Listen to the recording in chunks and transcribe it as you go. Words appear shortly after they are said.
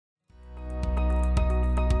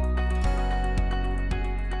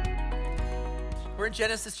We're in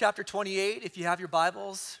Genesis chapter 28. If you have your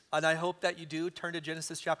Bibles, and I hope that you do, turn to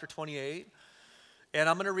Genesis chapter 28. And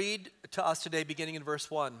I'm going to read to us today beginning in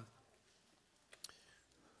verse 1.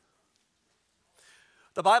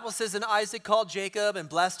 The Bible says, "And Isaac called Jacob and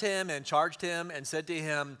blessed him and charged him and said to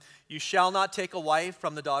him, 'You shall not take a wife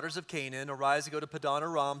from the daughters of Canaan. Arise and go to Padan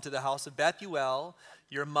Aram to the house of Bethuel,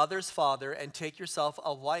 your mother's father, and take yourself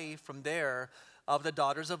a wife from there of the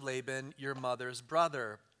daughters of Laban, your mother's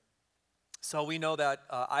brother.'" So we know that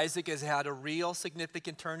Isaac has had a real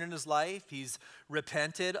significant turn in his life. He's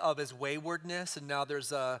repented of his waywardness, and now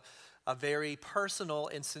there's a very personal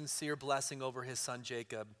and sincere blessing over his son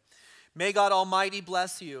Jacob. "May God Almighty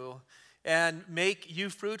bless you and make you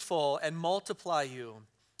fruitful and multiply you,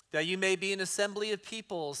 that you may be an assembly of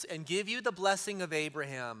peoples, and give you the blessing of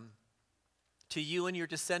Abraham to you and your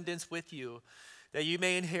descendants with you, that you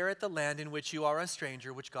may inherit the land in which you are a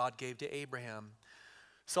stranger, which God gave to Abraham."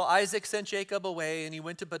 So Isaac sent Jacob away, and he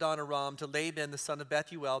went to Padan Aram to Laban, the son of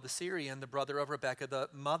Bethuel, the Syrian, the brother of Rebekah, the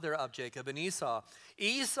mother of Jacob and Esau.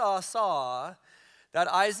 Esau saw that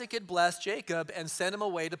Isaac had blessed Jacob and sent him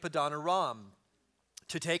away to Padan Aram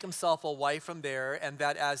to take himself a wife from there, and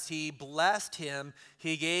that as he blessed him,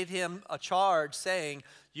 he gave him a charge, saying,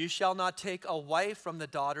 "You shall not take a wife from the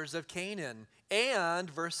daughters of Canaan." And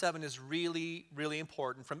verse 7 is really, really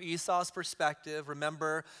important. From Esau's perspective,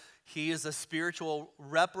 remember, he is a spiritual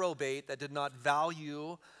reprobate that did not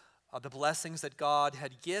value the blessings that God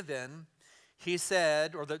had given. He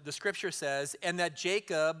said, or the scripture says, "And that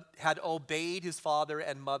Jacob had obeyed his father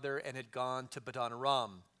and mother and had gone to Padan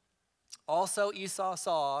Aram." Also Esau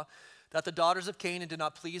saw that the daughters of Canaan did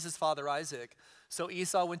not please his father Isaac. So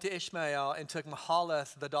Esau went to Ishmael and took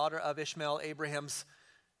Mahalath, the daughter of Ishmael, Abraham's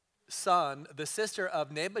son, the sister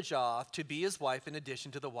of Nebajoth, to be his wife in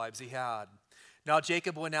addition to the wives he had. Now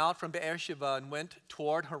Jacob went out from Beersheba and went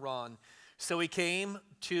toward Haran. So he came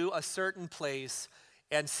to a certain place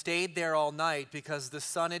and stayed there all night because the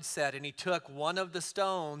sun had set. And he took one of the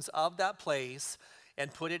stones of that place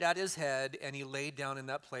and put it at his head, and he laid down in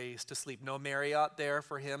that place to sleep. No Marriott there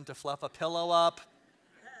for him to fluff a pillow up.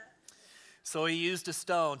 So he used a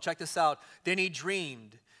stone. Check this out. Then he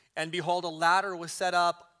dreamed, and behold, a ladder was set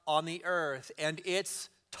up on the earth, and its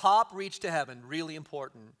top reached to heaven. Really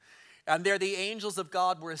important. And there the angels of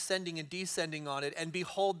God were ascending and descending on it. And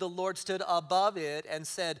behold, the Lord stood above it and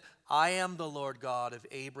said, "I am the Lord God of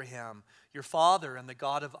Abraham, your father, and the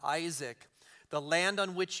God of Isaac. The land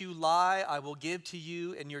on which you lie I will give to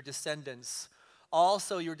you and your descendants.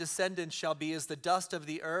 Also your descendants shall be as the dust of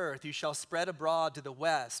the earth. You shall spread abroad to the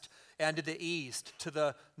west and to the east, to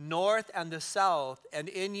the north and the south. And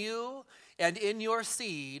in you and in your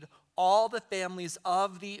seed all the families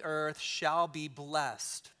of the earth shall be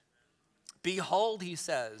blessed. Behold," he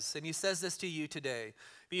says, and he says this to you today,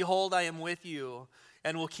 "Behold, I am with you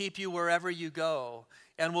and will keep you wherever you go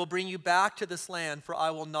and will bring you back to this land, for I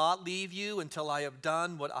will not leave you until I have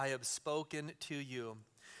done what I have spoken to you."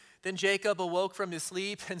 Then Jacob awoke from his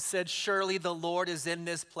sleep and said, "Surely the Lord is in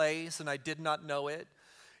this place, and I did not know it."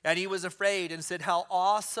 And he was afraid and said, "How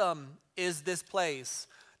awesome is this place!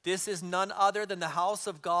 This is none other than the house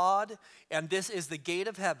of God, and this is the gate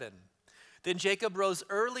of heaven." Then Jacob rose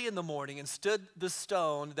early in the morning and stood the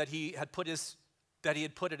stone that he had put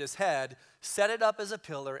at his head, set it up as a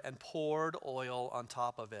pillar, and poured oil on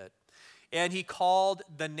top of it. And he called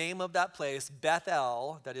the name of that place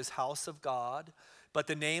Bethel, that is, house of God, but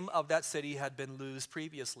the name of that city had been Luz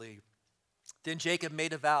previously. Then Jacob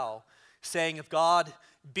made a vow, saying, "If God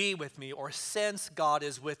be with me," or "since God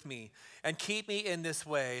is with me, and keep me in this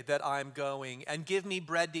way that I'm going, and give me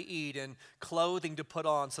bread to eat and clothing to put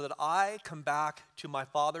on, so that I come back to my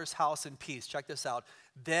father's house in peace." Check this out.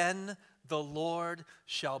 "Then the Lord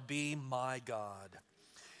shall be my God.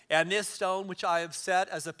 And this stone which I have set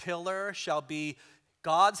as a pillar shall be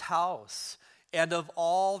God's house. And of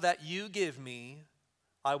all that you give me,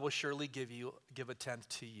 I will surely give a tenth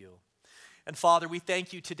to you." And Father, we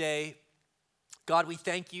thank you today. God, we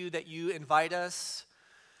thank you that you invite us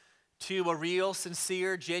to a real,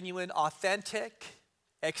 sincere, genuine, authentic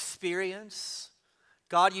experience.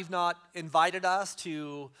 God, you've not invited us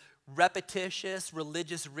to repetitious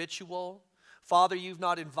religious ritual. Father, you've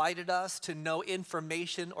not invited us to know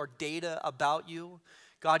information or data about you.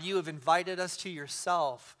 God, you have invited us to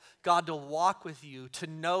yourself. God, to walk with you, to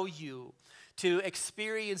know you, to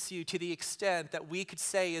experience you to the extent that we could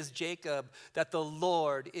say as Jacob that the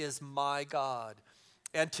Lord is my God.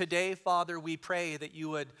 And today, Father, we pray that you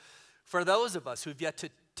would, for those of us who've yet to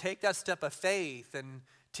take that step of faith and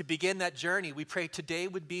to begin that journey, we pray today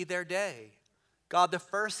would be their day. God, the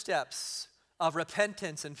first steps of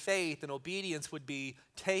repentance and faith and obedience would be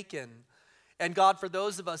taken. And God, for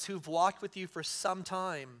those of us who've walked with you for some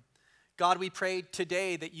time, God, we pray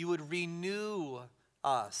today that you would renew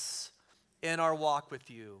us in our walk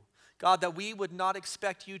with you. God, that we would not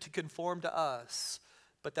expect you to conform to us,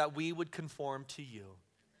 but that we would conform to you.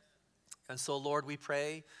 And so, Lord, we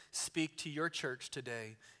pray, speak to your church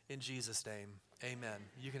today in Jesus' name. Amen.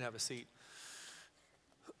 You can have a seat.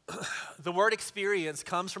 The word experience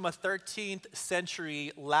comes from a 13th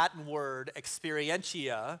century Latin word,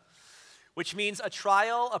 experientia, which means a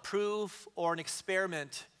trial, a proof, or an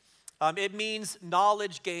experiment. It means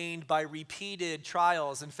knowledge gained by repeated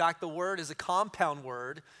trials. In fact, the word is a compound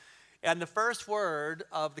word, and the first word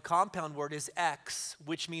of the compound word is ex,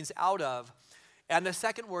 which means out of, and the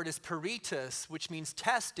second word is peritus, which means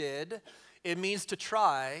tested. It means to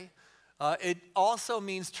try. It also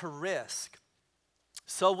means to risk.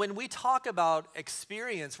 So when we talk about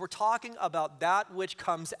experience, we're talking about that which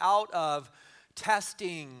comes out of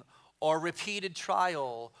testing or repeated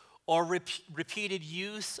trial or repeated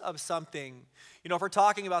use of something. You know, if we're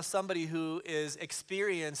talking about somebody who is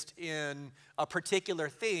experienced in a particular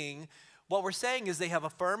thing, what we're saying is they have a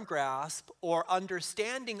firm grasp or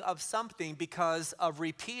understanding of something because of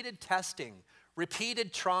repeated testing,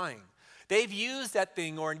 repeated trying. They've used that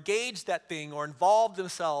thing or engaged that thing or involved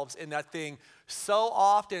themselves in that thing so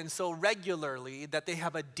often, so regularly, that they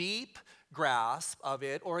have a deep grasp of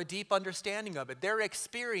it or a deep understanding of it. They're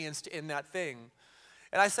experienced in that thing.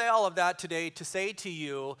 And I say all of that today to say to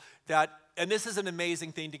you that, and this is an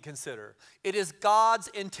amazing thing to consider, it is God's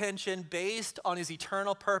intention based on his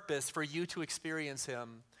eternal purpose for you to experience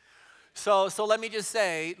him. So let me just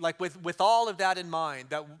say, like with all of that in mind,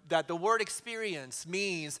 that the word experience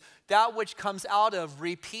means that which comes out of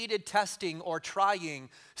repeated testing or trying,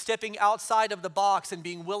 stepping outside of the box and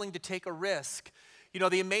being willing to take a risk. You know,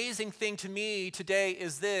 the amazing thing to me today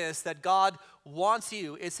is this, that God wants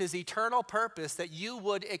you. It's his eternal purpose that you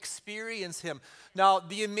would experience him. Now,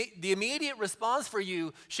 the immediate response for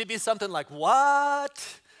you should be something like,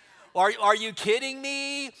 what? Are you kidding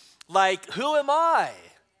me? Like, who am I?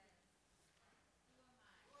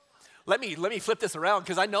 Let me flip this around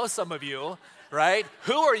because I know some of you, right?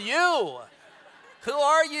 Who are you? Who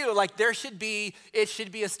are you? Like it should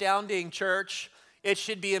be astounding, church. It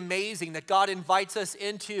should be amazing that God invites us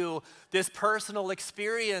into this personal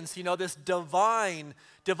experience, you know, this divine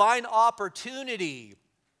opportunity.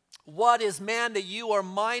 What is man that you are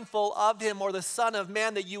mindful of him, or the Son of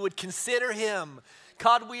Man that you would consider him?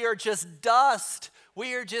 God, we are just dust.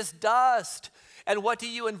 We are just dust. And what do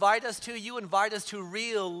you invite us to? You invite us to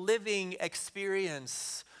real living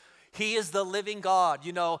experience. He is the living God.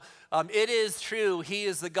 You know, it is true, he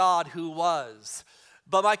is the God who was.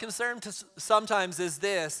 But my concern sometimes is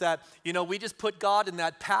this, that, you know, we just put God in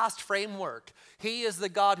that past framework. He is the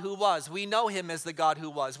God who was. We know him as the God who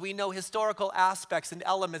was. We know historical aspects and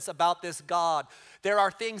elements about this God. There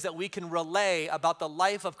are things that we can relay about the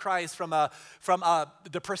life of Christ from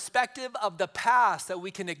the perspective of the past that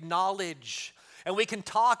we can acknowledge. And we can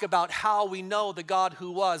talk about how we know the God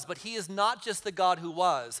who was, but he is not just the God who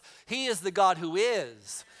was. He is the God who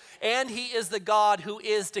is. And he is the God who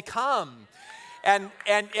is to come. And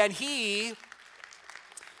he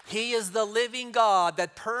is the living God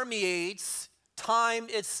that permeates time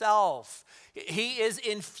itself. He is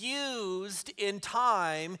infused in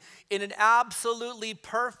time in an absolutely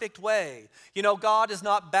perfect way. You know, God is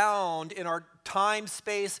not bound in our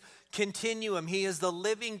time-space continuum. He is the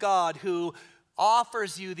living God who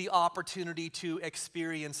offers you the opportunity to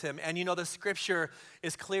experience him. And you know, the scripture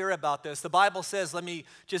is clear about this. The Bible says, let me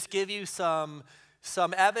just give you some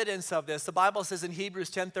evidence of this. The Bible says in Hebrews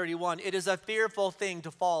 10:31, it is a fearful thing to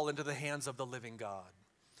fall into the hands of the living God.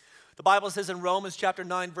 The Bible says in Romans chapter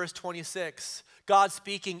 9, verse 26, God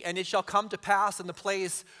speaking, and it shall come to pass in the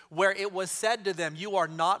place where it was said to them, you are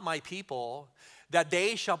not my people, that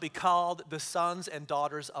they shall be called the sons and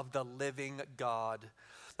daughters of the living God.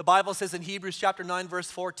 The Bible says in Hebrews chapter 9, verse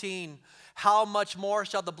 14, how much more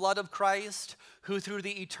shall the blood of Christ, who through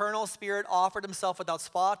the eternal Spirit offered himself without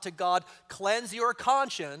spot to God, cleanse your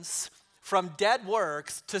conscience from dead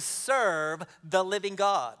works to serve the living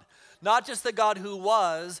God. Not just the God who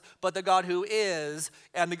was, but the God who is,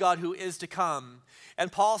 and the God who is to come.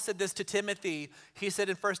 And Paul said this to Timothy. He said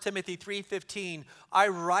in 1 Timothy 3:15, I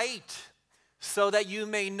write so that you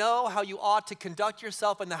may know how you ought to conduct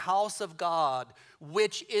yourself in the house of God,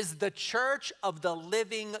 which is the church of the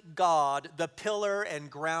living God, the pillar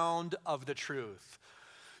and ground of the truth.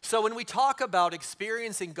 So when we talk about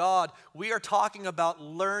experiencing God, we are talking about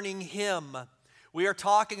learning him. We are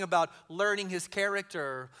talking about learning his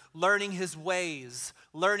character, learning his ways,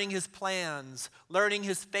 learning his plans, learning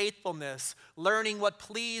his faithfulness, learning what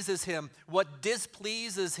pleases him, what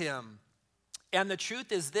displeases him. And the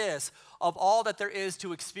truth is this, of all that there is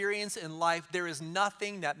to experience in life, there is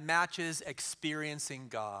nothing that matches experiencing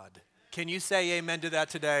God. Can you say amen to that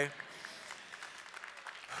today?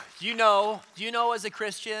 You know as a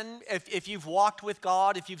Christian, if you've walked with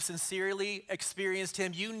God, if you've sincerely experienced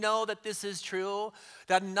him, you know that this is true,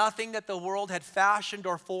 that nothing that the world had fashioned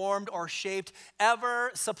or formed or shaped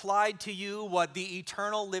ever supplied to you what the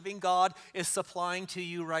eternal living God is supplying to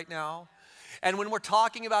you right now. And when we're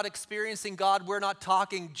talking about experiencing God, we're not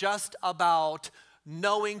talking just about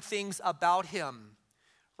knowing things about him,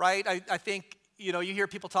 right? I think, you hear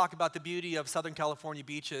people talk about the beauty of Southern California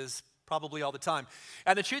beaches probably all the time.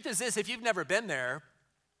 And the truth is this, if you've never been there,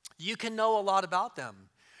 you can know a lot about them.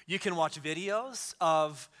 You can watch videos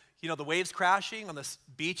of, the waves crashing on the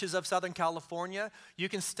beaches of Southern California. You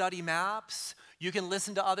can study maps. You can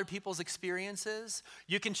listen to other people's experiences.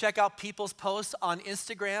 You can check out people's posts on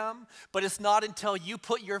Instagram, but it's not until you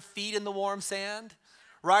put your feet in the warm sand,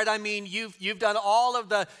 right? I mean, you've done all of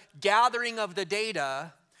the gathering of the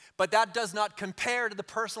data, but that does not compare to the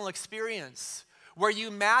personal experience where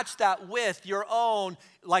you match that with your own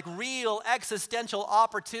real existential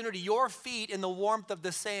opportunity, your feet in the warmth of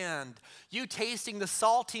the sand, you tasting the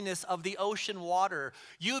saltiness of the ocean water,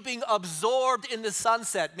 you being absorbed in the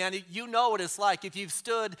sunset. Man, you know what it's like if you've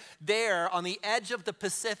stood there on the edge of the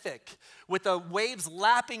Pacific with the waves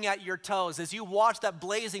lapping at your toes as you watch that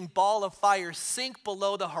blazing ball of fire sink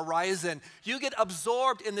below the horizon. You get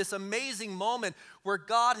absorbed in this amazing moment where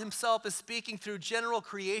God himself is speaking through general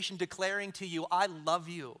creation, declaring to you, I love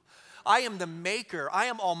you. I am the maker. I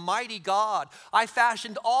am Almighty God. I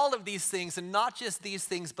fashioned all of these things, and not just these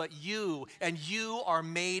things, but you, and you are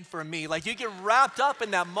made for me. You get wrapped up in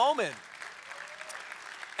that moment.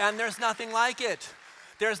 And there's nothing like it.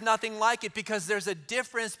 There's nothing like it because there's a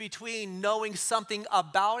difference between knowing something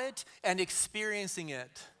about it and experiencing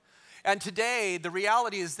it. And today, the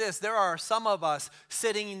reality is this, there are some of us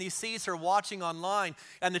sitting in these seats or watching online,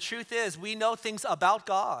 and the truth is we know things about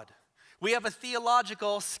God. We have a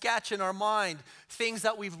theological sketch in our mind, things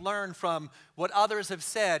that we've learned from what others have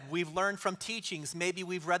said. We've learned from teachings. Maybe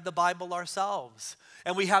we've read the Bible ourselves.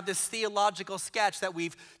 And we have this theological sketch that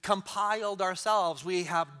we've compiled ourselves. We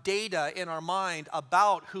have data in our mind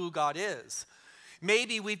about who God is.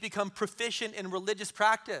 Maybe we've become proficient in religious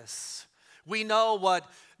practice. We know what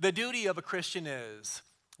the duty of a Christian is.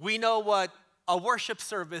 We know what a worship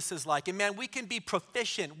service is like. And man, we can be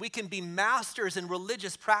proficient. We can be masters in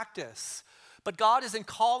religious practice. But God isn't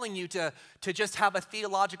calling you to just have a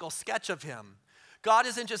theological sketch of him. God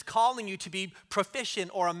isn't just calling you to be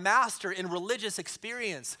proficient or a master in religious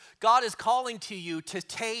experience. God is calling to you to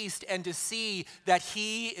taste and to see that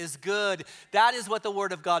he is good. That is what the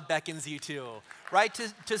Word of God beckons you to, right?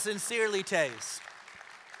 To sincerely taste.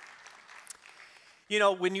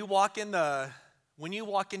 When you walk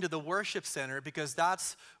into the worship center, because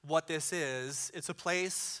that's what this is, it's a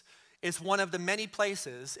place, it's one of the many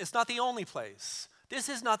places. It's not the only place. This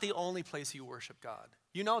is not the only place you worship God.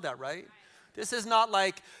 You know that, right? This is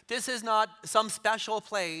not some special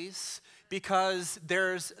place because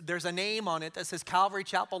there's a name on it that says Calvary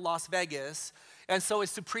Chapel, Las Vegas, and so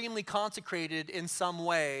it's supremely consecrated in some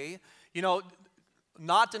way.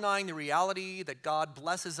 Not denying the reality that God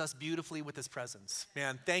blesses us beautifully with his presence.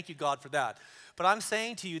 Man, thank you, God, for that. But I'm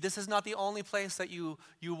saying to you, this is not the only place that you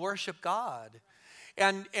worship God.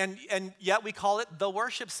 And yet we call it the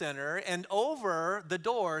worship center. And over the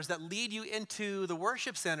doors that lead you into the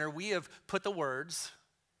worship center, we have put the words.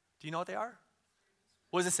 Do you know what they are?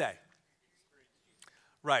 What does it say?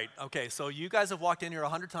 Right, okay, so you guys have walked in here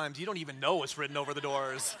 100 times. You don't even know what's written over the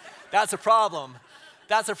doors. That's a problem.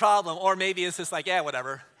 That's a problem. Or maybe it's just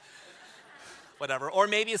whatever. Whatever. Or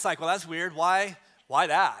maybe it's well, that's weird. Why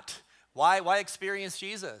that? Why experience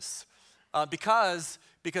Jesus? Because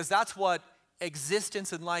that's what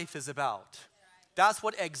existence in life is about. That's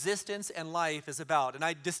what existence and life is about. And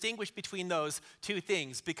I distinguish between those two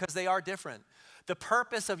things because they are different. The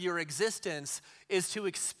purpose of your existence is to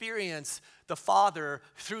experience the Father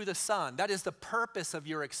through the Son. That is the purpose of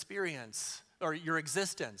your experience or your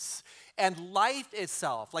existence. And life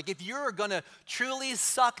itself, if you're going to truly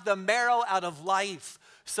suck the marrow out of life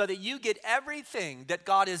so that you get everything that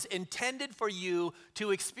God has intended for you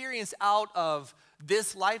to experience out of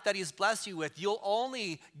this life that he's blessed you with, you'll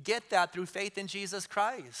only get that through faith in Jesus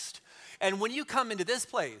Christ. And when you come into this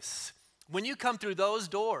place, When you come through those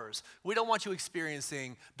doors, we don't want you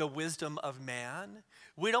experiencing the wisdom of man.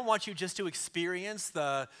 We don't want you just to experience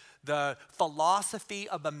the philosophy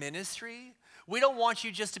of a ministry. We don't want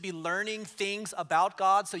you just to be learning things about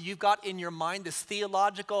God so you've got in your mind this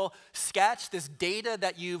theological sketch, this data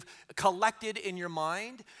that you've collected in your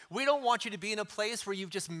mind. We don't want you to be in a place where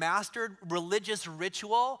you've just mastered religious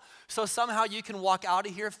ritual so somehow you can walk out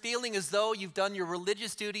of here feeling as though you've done your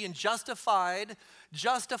religious duty and justified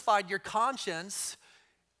your conscience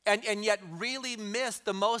and yet really missed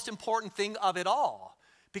the most important thing of it all.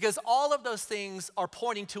 Because all of those things are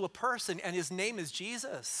pointing to a person, and his name is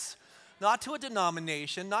Jesus. Not to a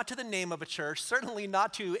denomination, not to the name of a church, certainly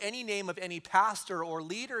not to any name of any pastor or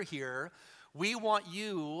leader here. We want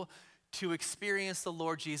you to experience the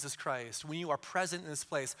Lord Jesus Christ when you are present in this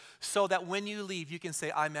place so that when you leave, you can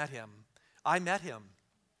say, I met him. I met him.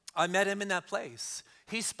 I met him in that place.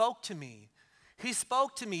 He spoke to me. He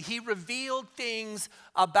spoke to me. He revealed things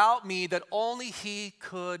about me that only he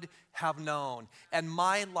could have known. And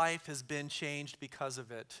my life has been changed because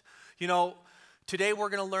of it. You know, today we're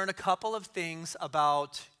going to learn a couple of things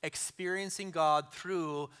about experiencing God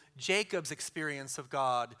through Jacob's experience of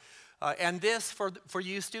God. And this, for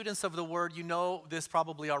you students of the Word, you know this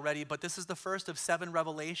probably already, but this is the first of 7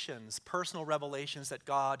 revelations, personal revelations that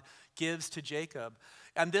God gives to Jacob.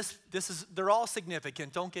 And they're all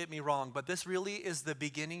significant, don't get me wrong, but this really is the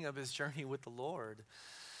beginning of his journey with the Lord.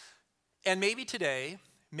 And maybe today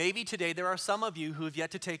there are some of you who have yet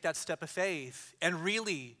to take that step of faith and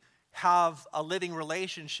really have a living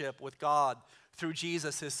relationship with God through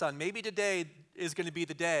Jesus, his son. Maybe today is going to be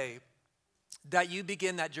the day that you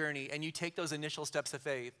begin that journey and you take those initial steps of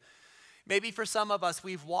faith. Maybe for some of us,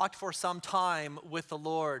 we've walked for some time with the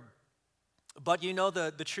Lord. But you know,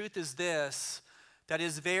 the truth is this, that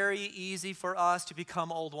it's very easy for us to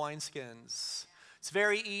become old wineskins. It's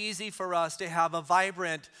very easy for us to have a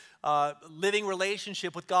vibrant, living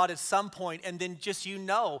relationship with God at some point, and then just,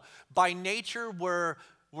 by nature, we're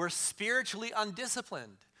spiritually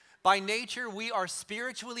undisciplined. By nature, we are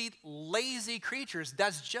spiritually lazy creatures.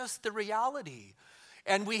 That's just the reality.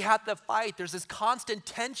 And we have to fight. There's this constant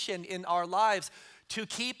tension in our lives to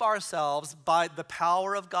keep ourselves, by the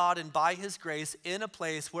power of God and by his grace, in a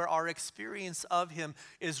place where our experience of him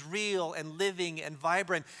is real and living and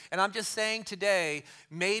vibrant. And I'm just saying today,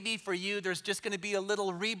 maybe for you, there's just going to be a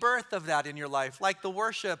little rebirth of that in your life, like the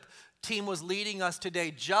worship team was leading us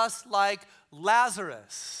today, just like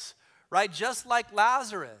Lazarus, right? Just like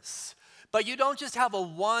Lazarus. But you don't just have a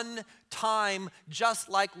one-time, just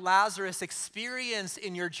like Lazarus experience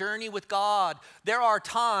in your journey with God. There are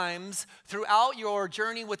times throughout your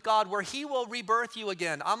journey with God where he will rebirth you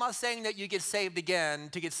again. I'm not saying that you get saved again,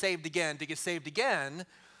 to get saved again, to get saved again.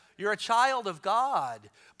 You're a child of God,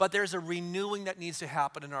 but there's a renewing that needs to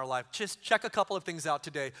happen in our life. Just check a couple of things out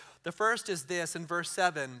today. The first is this in verse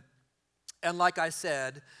 7. And like I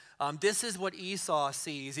said, this is what Esau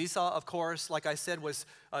sees. Esau, of course, like I said, was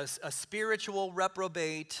a spiritual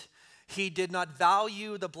reprobate. He did not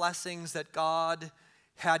value the blessings that God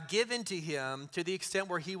had given to him to the extent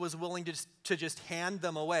where he was willing to just hand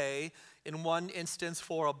them away, in one instance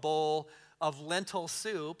for a bowl of lentil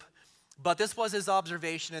soup. But this was his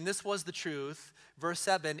observation, and this was the truth. Verse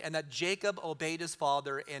 7, and that Jacob obeyed his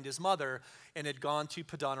father and his mother and had gone to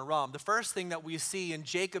Padan Aram. The first thing that we see in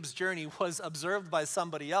Jacob's journey was observed by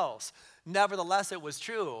somebody else. Nevertheless, it was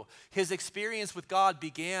true. His experience with God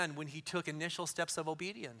began when he took initial steps of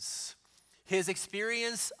obedience. His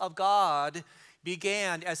experience of God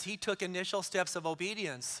began as he took initial steps of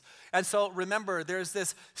obedience. And so remember, there's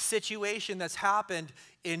this situation that's happened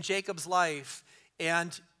in Jacob's life,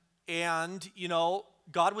 and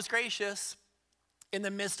God was gracious. In the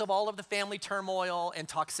midst of all of the family turmoil and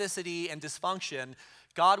toxicity and dysfunction,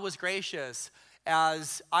 God was gracious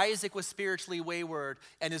as Isaac was spiritually wayward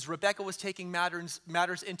and as Rebekah was taking matters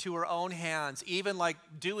into her own hands, even like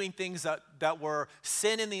doing things that were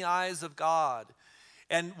sin in the eyes of God.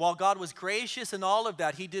 And while God was gracious in all of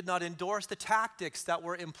that, he did not endorse the tactics that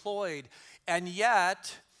were employed. And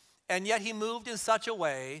yet he moved in such a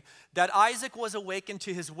way that Isaac was awakened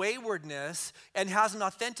to his waywardness and has an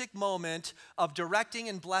authentic moment of directing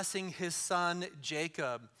and blessing his son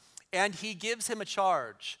Jacob. And he gives him a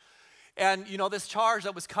charge. And this charge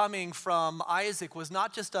that was coming from Isaac was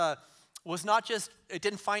not just it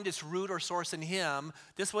didn't find its root or source in him.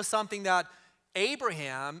 This was something that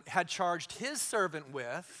Abraham had charged his servant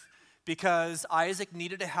with, because Isaac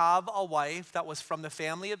needed to have a wife that was from the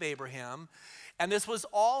family of Abraham. And this was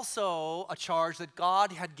also a charge that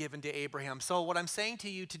God had given to Abraham. So what I'm saying to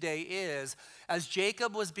you today is, as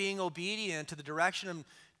Jacob was being obedient to the direction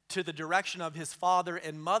to the direction of his father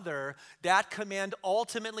and mother, that command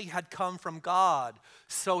ultimately had come from God.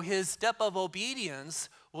 So his step of obedience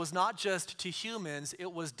was not just to humans,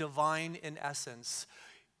 it was divine in essence.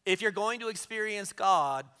 If you're going to experience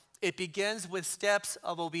God, it begins with steps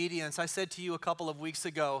of obedience. I said to you a couple of weeks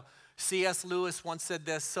ago, C.S. Lewis once said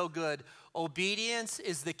this so good: obedience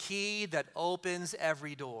is the key that opens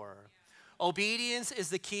every door. Obedience is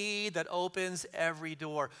the key that opens every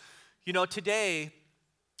door. You know, today,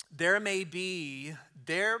 there may be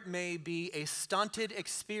a stunted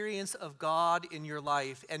experience of God in your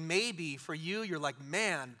life. And maybe for you, you're like,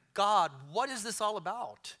 man, God, what is this all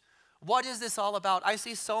about? What is this all about? I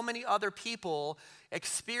see so many other people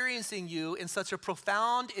experiencing you in such a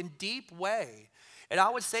profound and deep way. And I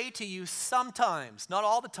would say to you, sometimes, not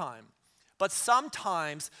all the time, but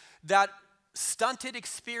sometimes that stunted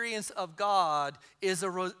experience of God is a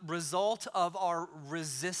result of our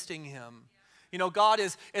resisting him. You know,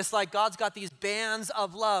 it's like God's got these bands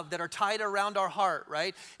of love that are tied around our heart,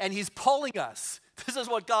 right? And he's pulling us. This is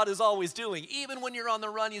what God is always doing. Even when you're on the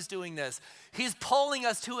run, he's doing this. He's pulling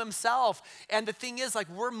us to himself. And the thing is, like,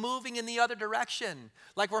 we're moving in the other direction.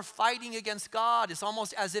 Like we're fighting against God. It's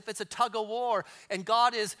almost as if it's a tug of war. And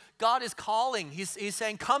God is calling. He's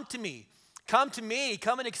saying, come to me. Come to me.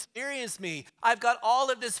 Come and experience me. I've got all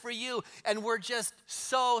of this for you. And we're just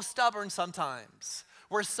so stubborn sometimes.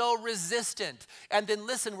 We're so resistant. And then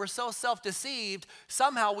listen, we're so self-deceived.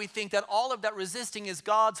 Somehow we think that all of that resisting is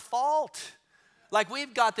God's fault. Like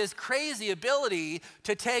we've got this crazy ability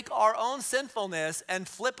to take our own sinfulness and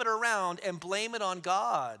flip it around and blame it on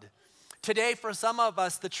God. Today, for some of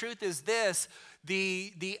us, the truth is this: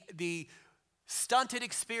 the stunted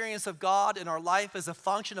experience of God in our life is a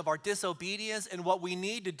function of our disobedience. And what we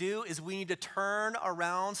need to do is we need to turn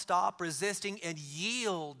around, stop resisting, and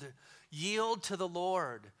yield to the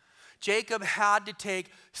Lord. Jacob had to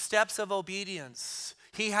take steps of obedience.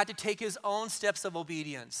 He had to take his own steps of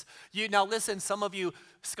obedience. Now listen, some of you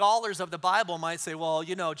scholars of the Bible might say, well,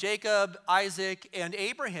 you know, Jacob, Isaac, and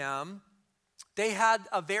Abraham, they had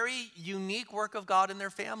a very unique work of God in their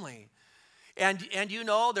family. And you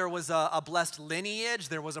know, there was a blessed lineage,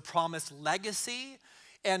 there was a promised legacy.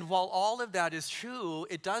 And while all of that is true,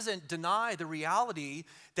 it doesn't deny the reality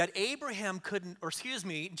that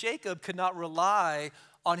Jacob could not rely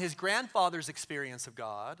on his grandfather's experience of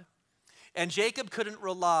God. And Jacob couldn't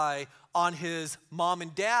rely on his mom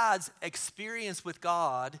and dad's experience with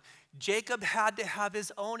God. Jacob had to have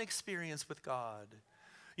his own experience with God.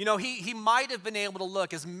 You know, he might have been able to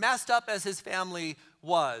look as messed up as his family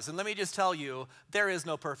was. And let me just tell you, there is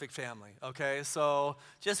no perfect family, okay? So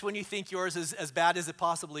just when you think yours is as bad as it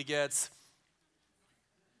possibly gets,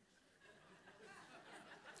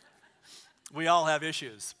 we all have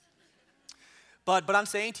issues. But I'm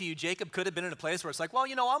saying to you, Jacob could have been in a place where it's like, well,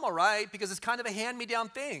 you know, I'm all right because it's kind of a hand-me-down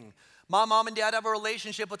thing. My mom and dad have a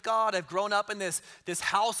relationship with God. I've grown up in this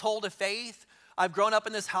household of faith.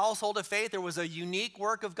 There was a unique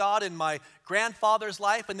work of God in my grandfather's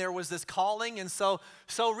life, and there was this calling. And so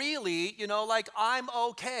really, you know, like I'm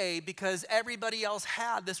okay because everybody else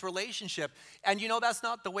had this relationship. And you know, that's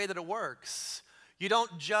not the way that it works. You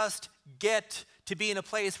don't just get to be in a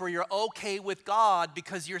place where you're okay with God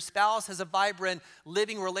because your spouse has a vibrant,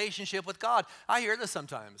 living relationship with God. I hear this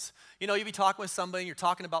sometimes. You know, you be talking with somebody, and you're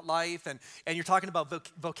talking about life, and you're talking about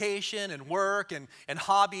vocation and work and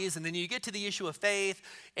hobbies, and then you get to the issue of faith,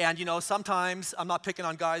 and you know, sometimes, I'm not picking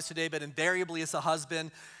on guys today, but invariably it's a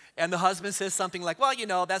husband, and the husband says something like, well, you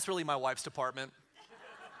know, that's really my wife's department.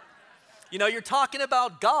 You know, you're talking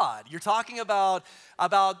about God. You're talking about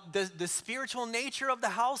the spiritual nature of the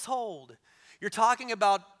household. You're talking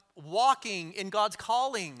about walking in God's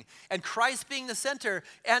calling and Christ being the center.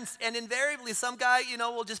 And invariably, some guy, you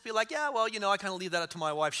know, will just be like, yeah, well, you know, I kind of leave that up to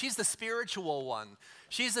my wife. She's the spiritual one.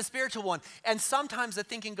 And sometimes the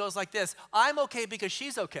thinking goes like this: I'm okay because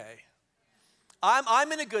she's okay.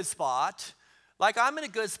 I'm in a good spot. Like I'm in a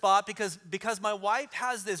good spot because my wife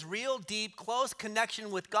has this real deep, close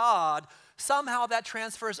connection with God. Somehow that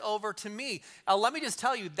transfers over to me. Now, let me just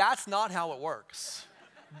tell you, that's not how it works.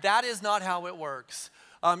 That is not how it works.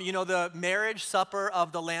 You know, the marriage supper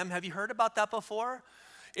of the Lamb, have you heard about that before?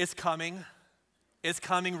 It's coming. It's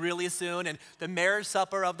coming really soon. And the marriage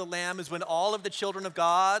supper of the Lamb is when all of the children of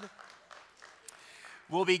God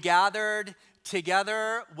will be gathered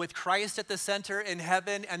together with Christ at the center in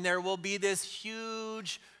heaven, and there will be this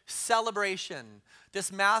huge celebration,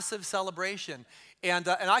 this massive celebration. And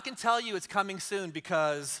I can tell you it's coming soon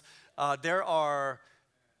because there are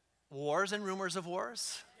wars and rumors of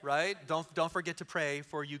wars. right? Don't forget to pray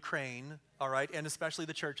for Ukraine, all right, and especially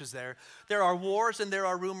the churches there. There are wars and there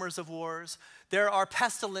are rumors of wars. There are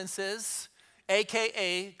pestilences,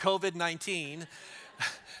 AKA COVID-19.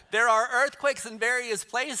 There are earthquakes in various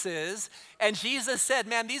places, and Jesus said,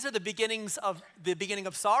 man, these are the beginning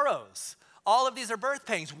of sorrows. All of these are birth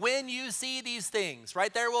pains. When you see these things,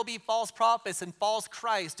 right, there will be false prophets and false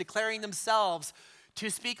Christs declaring themselves to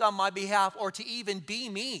speak on my behalf or to even be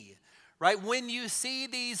me, right? When you see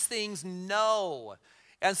these things, know.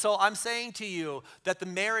 And so I'm saying to you that the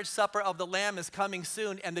marriage supper of the Lamb is coming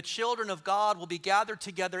soon, and the children of God will be gathered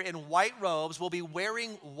together in white robes, will be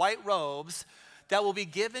wearing white robes that will be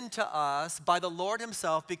given to us by the Lord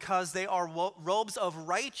himself because they are robes of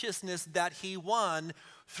righteousness that he won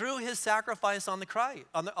through his sacrifice on the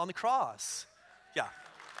cross. Yeah.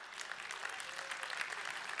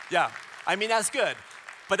 Yeah, I mean, that's good,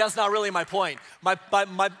 but that's not really my point.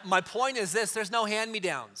 My point is this: there's no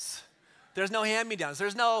hand-me-downs. There's no hand-me-downs.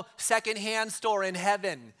 There's no second-hand store in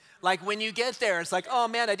heaven. Like when you get there, it's like, oh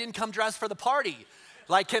man, I didn't come dressed for the party.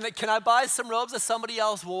 Like, can I buy some robes that somebody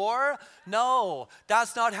else wore? No,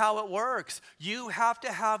 that's not how it works. You have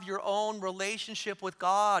to have your own relationship with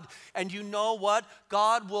God. And you know what?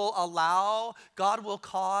 God will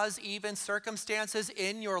cause even circumstances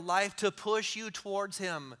in your life to push you towards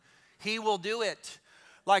him. He will do it.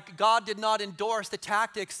 Like God did not endorse the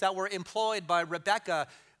tactics that were employed by Rebekah.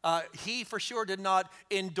 He for sure did not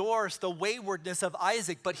endorse the waywardness of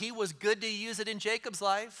Isaac, but he was good to use it in Jacob's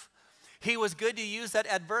life. He was good to use that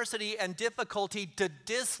adversity and difficulty to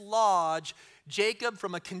dislodge Jacob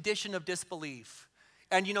from a condition of disbelief.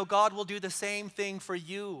 And you know, God will do the same thing for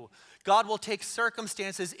you. God will take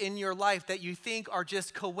circumstances in your life that you think are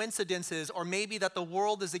just coincidences, or maybe that the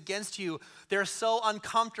world is against you. They're so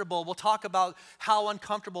uncomfortable. We'll talk about how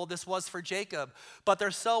uncomfortable this was for Jacob. But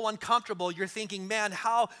they're so uncomfortable, you're thinking, man,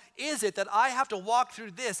 how is it that I have to walk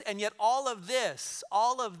through this? And yet all of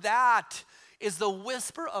that is the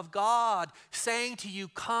whisper of God saying to you,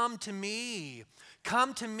 come to me.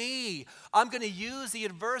 Come to me. I'm going to use the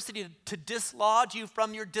adversity to dislodge you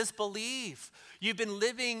from your disbelief. You've been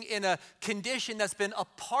living in a condition that's been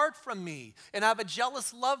apart from me, and I have a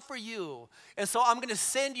jealous love for you. And so I'm going to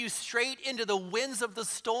send you straight into the winds of the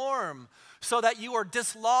storm so that you are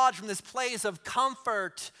dislodged from this place of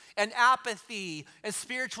comfort and apathy and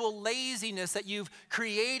spiritual laziness that you've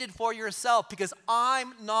created for yourself, because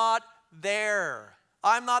I'm not there.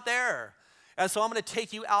 I'm not there. And so I'm going to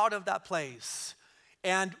take you out of that place.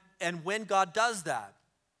 And when God does that,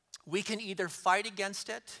 we can either fight against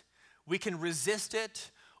it, we can resist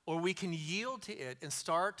it, or we can yield to it and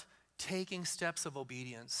start taking steps of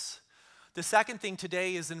obedience. The second thing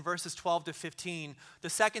today is in verses 12 to 15. The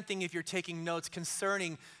second thing, if you're taking notes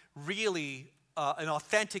concerning really an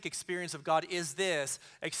authentic experience of God, is this: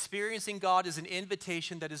 experiencing God is an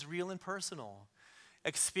invitation that is real and personal.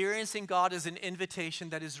 Experiencing God is an invitation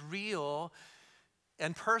that is real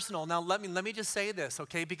and personal. Now, let me just say this,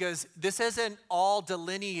 okay? Because this isn't all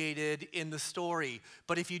delineated in the story.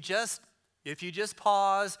 But if you just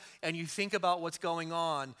pause and you think about what's going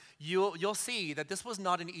on, you'll see that this was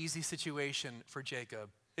not an easy situation for Jacob.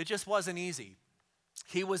 It just wasn't easy.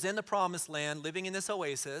 He was in the promised land, living in this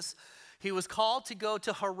oasis. He was called to go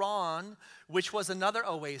to Haran, which was another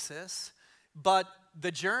oasis. But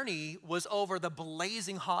the journey was over the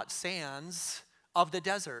blazing hot sands of the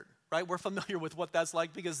desert, right? We're familiar with what that's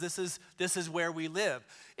like because this is where we live.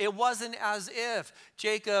 It wasn't as if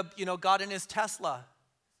Jacob, got in his Tesla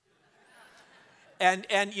and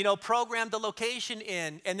programmed the location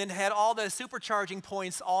in and then had all the supercharging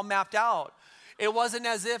points all mapped out. It wasn't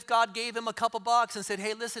as if God gave him a couple bucks and said,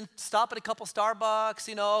 hey, listen, stop at a couple Starbucks,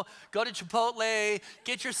 go to Chipotle,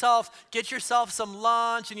 get yourself some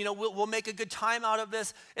lunch, and, we'll make a good time out of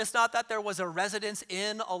this. It's not that there was a residence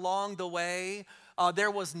inn along the way. There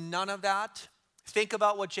was none of that. Think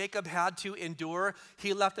about what Jacob had to endure.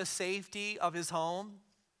 He left the safety of his home.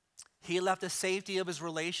 He left the safety of his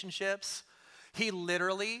relationships.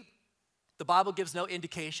 The Bible gives no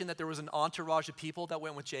indication that there was an entourage of people that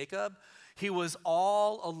went with Jacob. He was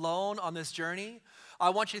all alone on this journey. I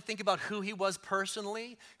want you to think about who he was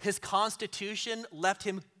personally. His constitution left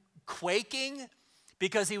him quaking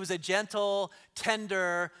because he was a gentle,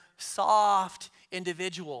 tender, soft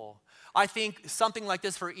individual. I think something like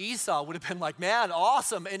this for Esau would have been like, man,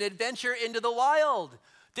 awesome, an adventure into the wild.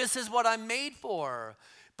 This is what I'm made for.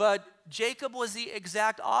 But Jacob was the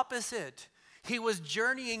exact opposite. He was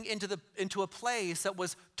journeying into a place that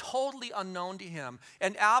was totally unknown to him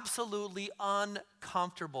and absolutely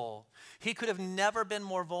uncomfortable. He could have never been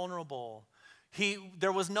more vulnerable.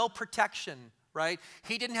 There was no protection right?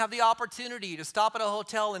 He didn't have the opportunity to stop at a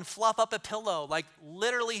hotel and fluff up a pillow. Like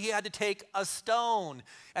literally he had to take a stone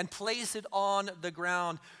and place it on the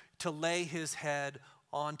ground to lay his head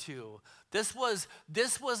onto. This was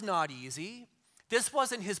not easy. This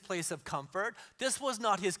wasn't his place of comfort. This was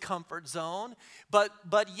not his comfort zone. But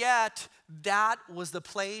yet, that was the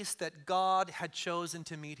place that God had chosen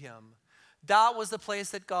to meet him. That was the place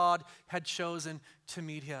that God had chosen to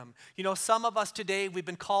meet him. You know, some of us today, we've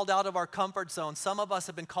been called out of our comfort zone. Some of us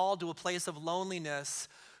have been called to a place of loneliness.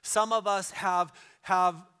 Some of us have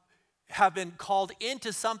been called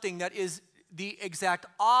into something that is the exact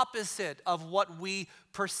opposite of what we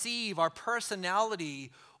perceive our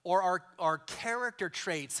personality or our character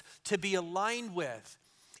traits to be aligned with.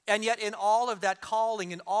 And yet in all of that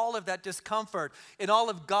calling, in all of that discomfort, in all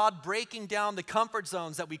of God breaking down the comfort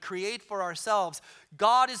zones that we create for ourselves,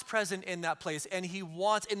 God is present in that place, and he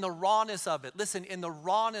wants, in the rawness of it, listen, in the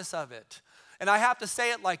rawness of it. And I have to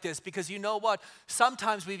say it like this because you know what?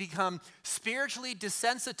 Sometimes we become spiritually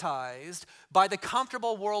desensitized by the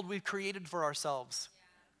comfortable world we've created for ourselves.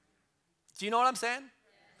 Do you know what I'm saying?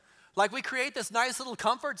 Like we create this nice little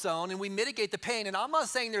comfort zone and we mitigate the pain. And I'm not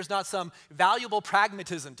saying there's not some valuable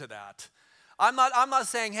pragmatism to that. I'm not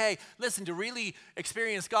saying, hey, listen, to really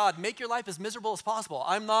experience God, make your life as miserable as possible.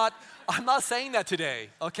 I'm not saying that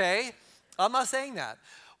today, okay? I'm not saying that.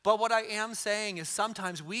 But what I am saying is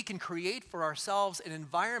sometimes we can create for ourselves an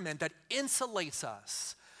environment that insulates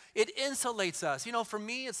us. It insulates us. You know, for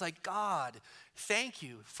me, it's like, God, thank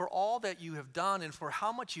you for all that you have done and for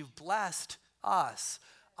how much you've blessed us.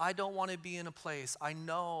 I don't want to be in a place, I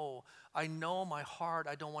know my heart,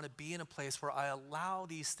 I don't want to be in a place where I allow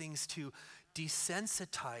these things to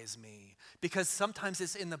desensitize me. Because sometimes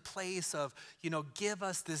it's in the place of, you know, give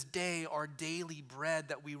us this day our daily bread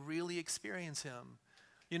that we really experience him.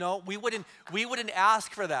 You know, we wouldn't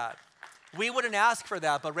ask for that. We wouldn't ask for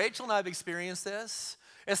that, but Rachel and I have experienced this.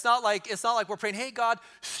 It's not like we're praying, hey, God,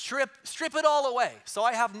 strip it all away so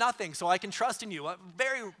I have nothing, so I can trust in you.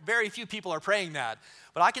 Very, very few people are praying that.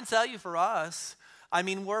 But I can tell you for us, I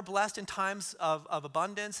mean, we're blessed in times of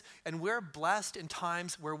abundance, and we're blessed in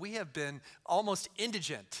times where we have been almost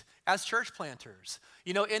indigent as church planters.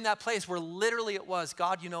 You know, in that place where literally it was,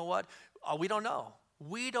 God, you know what? We don't know.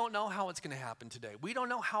 We don't know how it's going to happen today. We don't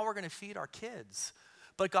know how we're going to feed our kids.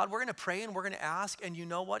 But God, we're going to pray and we're going to ask, and you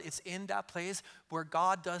know what? It's in that place where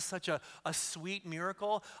God does such a sweet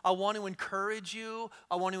miracle. I want to encourage you.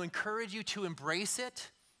 I want to encourage you to embrace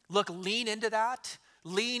it. Look, lean into that.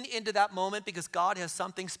 Lean into that moment because God has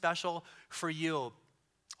something special for you.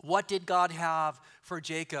 What did God have for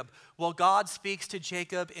Jacob? Well, God speaks to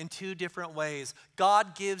Jacob in two different ways.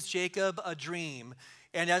 God gives Jacob a dream.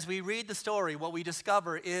 And as we read the story, what we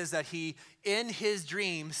discover is that he, in his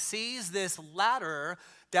dream, sees this ladder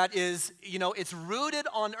that is, you know, it's rooted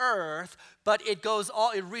on earth, but it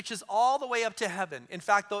reaches all the way up to heaven. In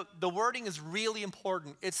fact, the wording is really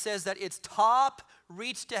important. It says that its top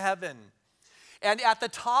reached to heaven. And at the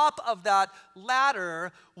top of that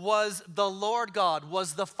ladder was the Lord God,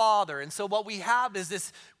 was the Father. And so what we have is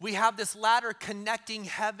this ladder connecting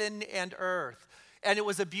heaven and earth. And it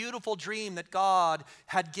was a beautiful dream that God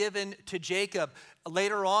had given to Jacob.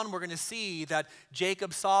 Later on, we're going to see that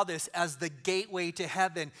Jacob saw this as the gateway to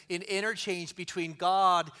heaven, an interchange between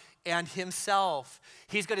God and himself.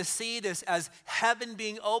 He's going to see this as heaven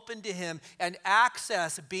being opened to him and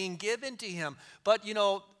access being given to him. But, you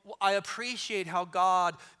know, I appreciate how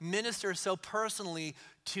God ministers so personally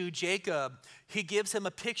to Jacob. He gives him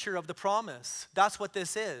a picture of the promise. That's what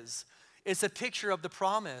this is. It's a picture of the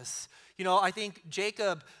promise. You know, I think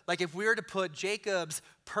Jacob, like if we were to put Jacob's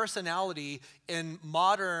personality in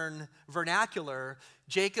modern vernacular,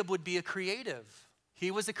 Jacob would be a creative.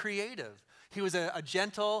 He was a creative. He was a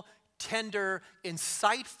gentle, tender,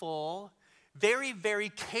 insightful, very, very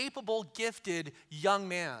capable, gifted young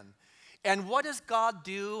man. And what does God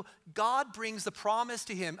do? God brings the promise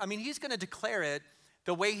to him. I mean, he's going to declare it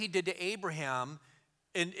the way he did to Abraham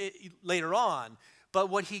later on. But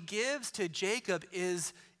what he gives to Jacob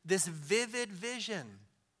is this vivid vision.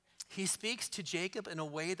 He speaks to Jacob in a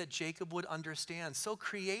way that Jacob would understand, so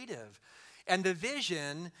creative. And the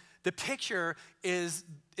vision, the picture is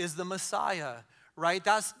the Messiah, right?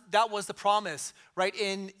 That was the promise, right?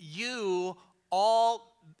 In you,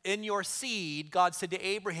 in your seed, God said to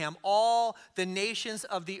Abraham, all the nations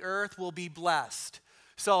of the earth will be blessed.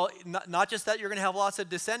 So not just that you're going to have lots of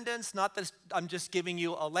descendants, not that I'm just giving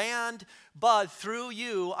you a land, but through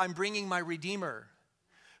you, I'm bringing my Redeemer.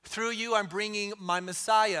 Through you, I'm bringing my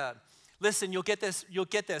Messiah. Listen, you'll get this.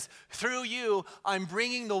 Through you, I'm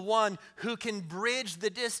bringing the one who can bridge the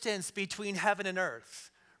distance between heaven and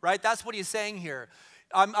earth, right? That's what he's saying here.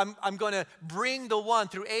 I'm going to bring the one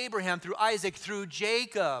through Abraham, through Isaac, through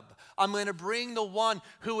Jacob. I'm going to bring the one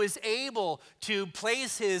who is able to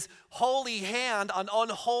place his holy hand on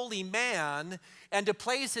unholy man and to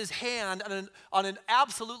place his hand on an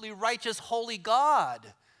absolutely righteous, holy God.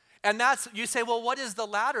 And that's, you say, well, what is the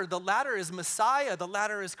ladder? The ladder is Messiah. The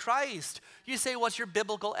ladder is Christ. You say, what's your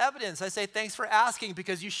biblical evidence? I say, thanks for asking,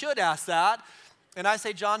 because you should ask that. And I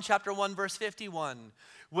say, John chapter 1, verse 51.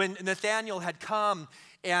 When Nathanael had come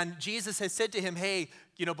and Jesus had said to him, hey,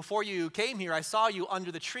 before you came here, I saw you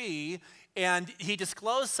under the tree. And he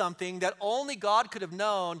disclosed something that only God could have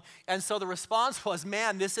known. And so the response was,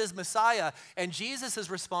 man, this is Messiah. And Jesus'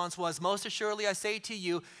 response was, most assuredly I say to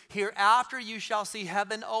you, hereafter you shall see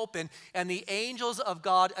heaven open and the angels of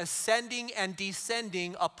God ascending and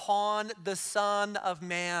descending upon the Son of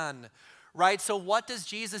Man. Right? So what does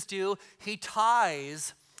Jesus do? He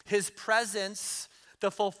ties his presence,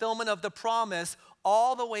 the fulfillment of the promise,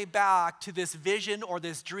 all the way back to this vision or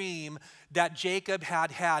this dream that Jacob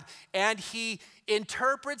had. And he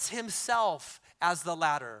interprets himself as the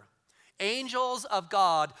ladder. Angels of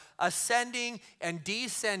God ascending and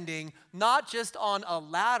descending, not just on a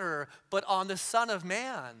ladder, but on the Son of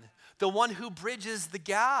Man, the one who bridges the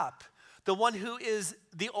gap, the one who is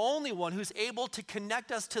the only one who's able to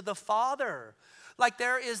connect us to the Father. Like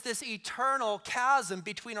there is this eternal chasm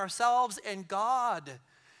between ourselves and God.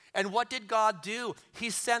 And what did God do? He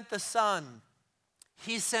sent the Son.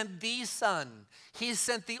 He sent the Son. He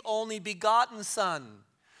sent the only begotten Son.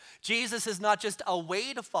 Jesus is not just a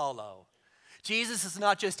way to follow. Jesus is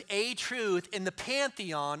not just a truth in the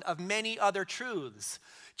pantheon of many other truths.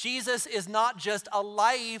 Jesus is not just a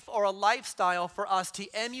life or a lifestyle for us to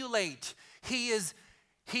emulate. He is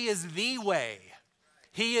the way.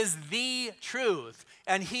 He is the truth.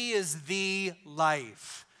 And he is the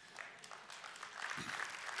life.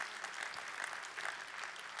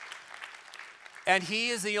 And he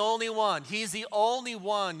is the only one. He's the only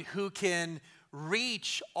one who can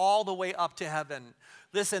reach all the way up to heaven.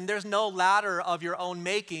 Listen, there's no ladder of your own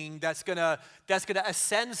making that's gonna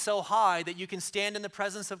ascend so high that you can stand in the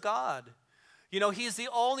presence of God. He's the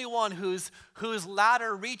only one whose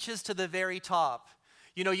ladder reaches to the very top.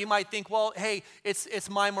 You might think, well, hey, it's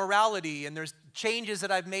my morality, and there's changes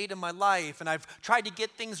that I've made in my life, and I've tried to get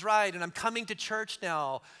things right, and I'm coming to church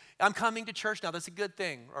now. That's a good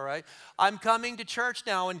thing, all right? I'm coming to church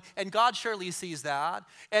now, and God surely sees that.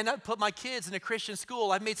 And I put my kids in a Christian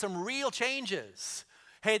school. I've made some real changes.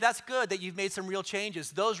 Hey, that's good that you've made some real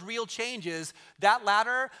changes. Those real changes, that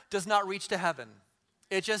ladder does not reach to heaven.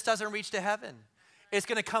 It just doesn't reach to heaven. It's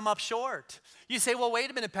going to come up short. You say, well, wait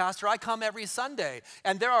a minute, Pastor, I come every Sunday.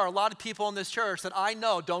 And there are a lot of people in this church that I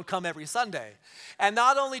know don't come every Sunday. And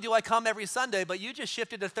not only do I come every Sunday, but you just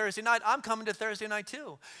shifted to Thursday night. I'm coming to Thursday night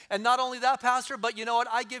too. And not only that, Pastor, but you know what?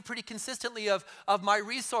 I give pretty consistently of my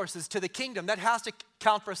resources to the kingdom. That has to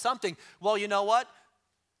count for something. Well, you know what?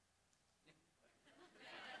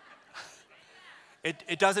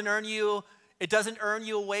 It doesn't earn you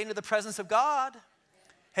a way into the presence of God.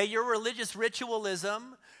 Hey, your religious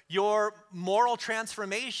ritualism, your moral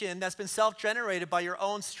transformation that's been self-generated by your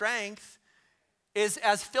own strength is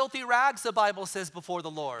as filthy rags, the Bible says, before the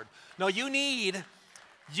Lord. No, you need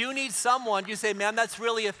someone, you say, man, that's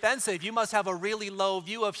really offensive. You must have a really low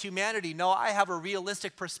view of humanity. No, I have a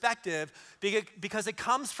realistic perspective because it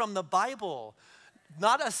comes from the Bible,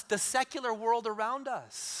 not the secular world around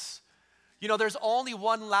us. There's only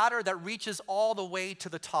one ladder that reaches all the way to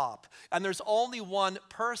the top. And there's only one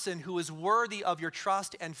person who is worthy of your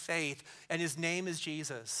trust and faith, and his name is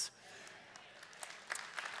Jesus.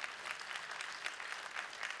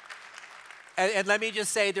 And let me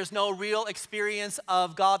just say, there's no real experience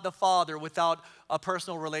of God the Father without a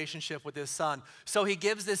personal relationship with his Son. So he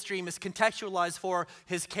gives this dream. It's contextualized for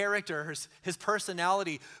his character, his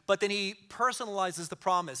personality, but then he personalizes the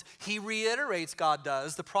promise. He reiterates, God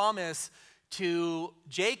does, the promise to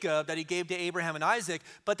Jacob that he gave to Abraham and Isaac,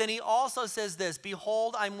 but then he also says this,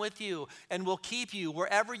 behold, I'm with you and will keep you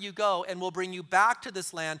wherever you go and will bring you back to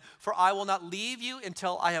this land, for I will not leave you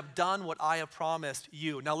until I have done what I have promised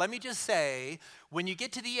you. Now let me just say, when you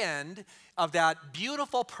get to the end of that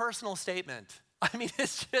beautiful personal statement,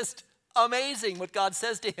 it's just amazing what God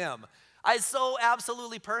says to him. It's so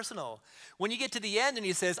absolutely personal. When you get to the end and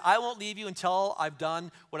he says, I won't leave you until I've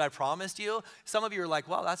done what I promised you. Some of you are like,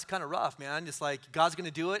 well, that's kind of rough, man. It's like God's going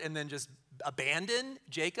to do it and then just abandon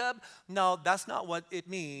Jacob. No, that's not what it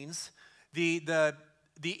means. The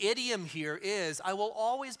idiom here is, I will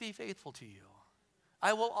always be faithful to you.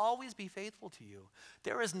 I will always be faithful to you.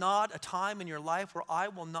 There is not a time in your life where I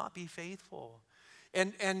will not be faithful.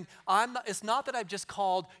 And it's not that I've just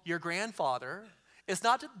called your grandfather. It's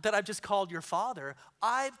not that I've just called your father.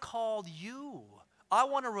 I've called you. I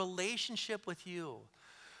want a relationship with you.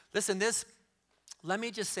 Listen, let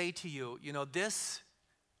me just say to you, this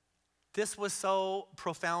was so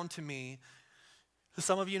profound to me.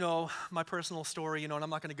 Some of you know my personal story, and I'm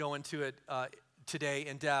not going to go into it today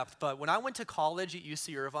in depth. But when I went to college at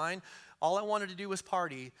UC Irvine, all I wanted to do was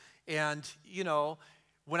party. And,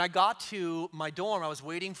 when I got to my dorm, I was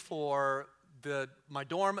waiting for my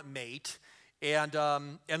dorm mate. And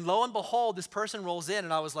lo and behold, this person rolls in,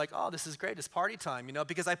 and I was like, oh, this is great, it's party time,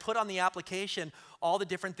 because I put on the application all the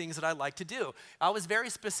different things that I like to do. I was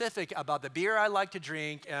very specific about the beer I like to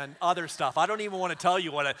drink and other stuff. I don't even want to tell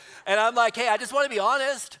you and I'm like, hey, I just want to be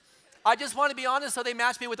honest. So they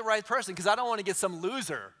match me with the right person, because I don't want to get some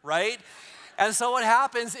loser, right? And so what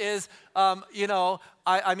happens is,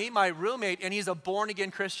 I meet my roommate, and he's a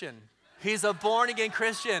born-again Christian.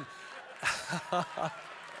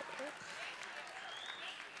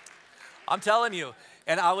 I'm telling you.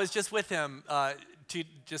 And I was just with him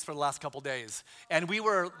just for the last couple days. And we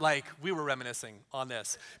were reminiscing on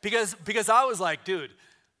this. Because I was like, dude,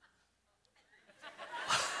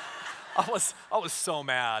 I was so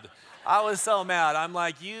mad. I'm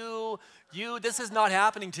like, this is not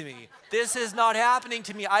happening to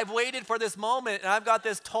me. I've waited for this moment, and I've got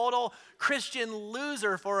this total Christian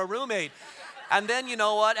loser for a roommate. And then, you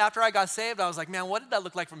know what? After I got saved, I was like, man, what did that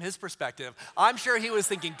look like from his perspective? I'm sure he was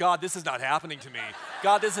thinking, God, this is not happening to me.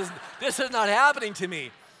 God, this is not happening to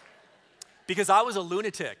me. Because I was a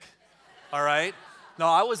lunatic, all right? No,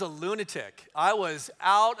 I was a lunatic. I was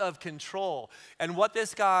out of control. And what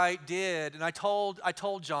this guy did, and I told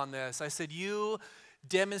John this, I said, you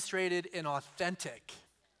demonstrated an authentic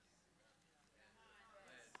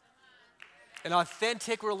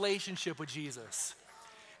relationship with Jesus.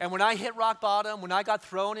 And when I hit rock bottom, when I got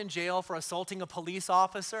thrown in jail for assaulting a police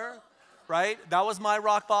officer, right? That was my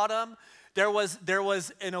rock bottom. There was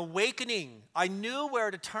an awakening. I knew where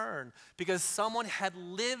to turn because someone had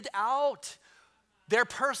lived out their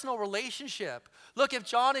personal relationship. Look, if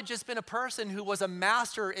John had just been a person who was a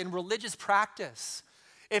master in religious practice,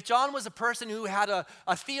 if John was a person who had a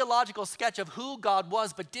theological sketch of who God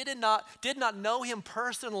was but did not know him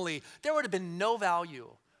personally, there would have been no value.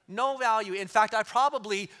 No value. In fact, I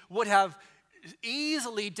probably would have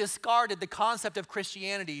easily discarded the concept of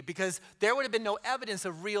Christianity because there would have been no evidence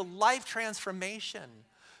of real life transformation.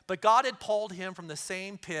 But God had pulled him from the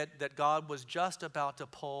same pit that God was just about to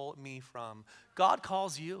pull me from. God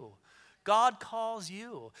calls you. God calls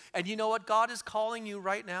you. And you know what? God is calling you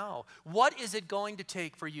right now. What is it going to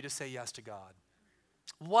take for you to say yes to God?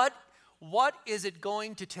 What is it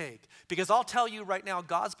going to take? Because I'll tell you right now,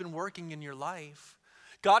 God's been working in your life.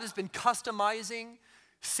 God has been customizing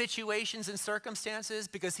situations and circumstances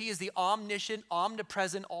because he is the omniscient,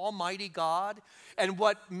 omnipresent, almighty God. And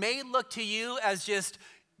what may look to you as just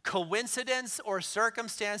coincidence or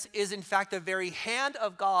circumstance is in fact the very hand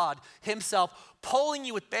of God himself pulling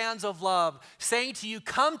you with bands of love, saying to you,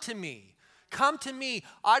 come to me. Come to me.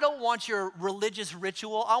 I don't want your religious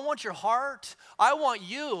ritual. I want your heart. I want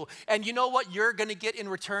you. And you know what you're going to get in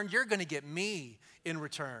return? You're going to get me in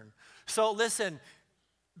return. So listen,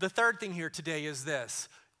 the third thing here today is this.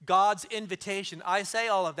 God's invitation. I say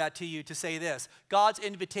all of that to you to say this. God's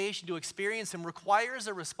invitation to experience him requires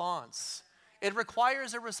a response. It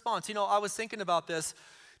requires a response. I was thinking about this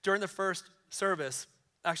during the first service,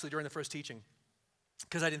 actually during the first teaching,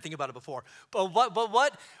 because I didn't think about it before. But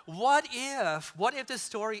what if this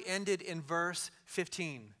story ended in verse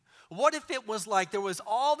 15? What if it was like there was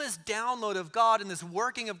all this download of God and this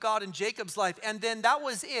working of God in Jacob's life, and then that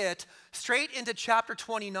was it, straight into chapter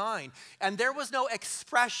 29, and there was no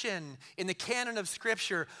expression in the canon of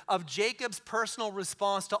Scripture of Jacob's personal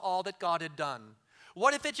response to all that God had done?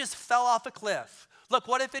 What if it just fell off a cliff? Look,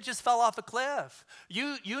 what if it just fell off a cliff?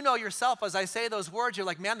 You know yourself, as I say those words, you're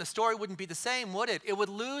like, man, the story wouldn't be the same, would it? It would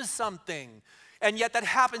lose something. And yet that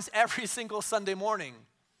happens every single Sunday morning.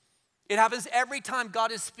 It happens every time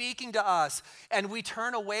God is speaking to us and we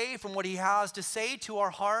turn away from what he has to say to our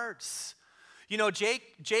hearts.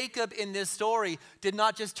 Jacob in this story did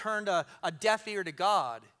not just turn a deaf ear to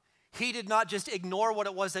God. He did not just ignore what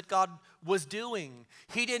it was that God was doing.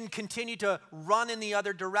 He didn't continue to run in the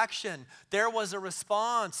other direction. There was a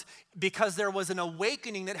response because there was an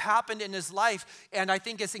awakening that happened in his life. And I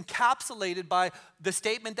think it's encapsulated by the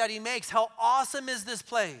statement that he makes. How awesome is this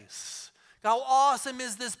place? How awesome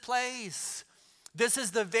is this place? This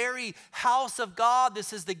is the very house of God.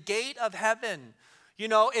 This is the gate of heaven.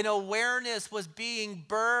 An awareness was being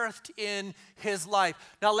birthed in his life.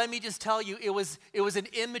 Now, let me just tell you, it was an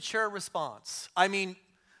immature response. I mean,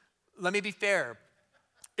 let me be fair.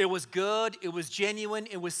 It was good, it was genuine,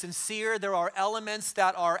 it was sincere. There are elements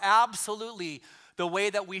that are absolutely the way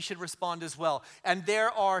that we should respond as well. And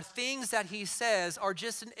there are things that he says are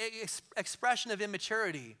just an expression of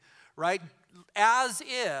immaturity, right? As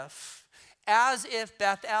if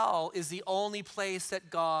Bethel is the only place that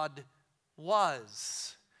God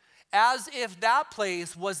was. As if that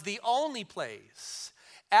place was the only place.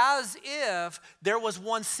 As if there was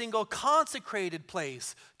one single consecrated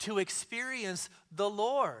place to experience the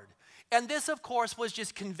Lord. And this, of course, was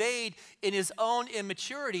just conveyed in his own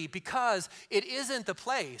immaturity because it isn't the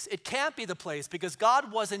place. It can't be the place because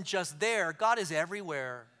God wasn't just there. God is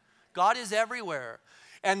everywhere. God is everywhere.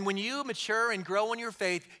 And when you mature and grow in your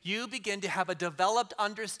faith, you begin to have a developed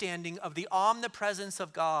understanding of the omnipresence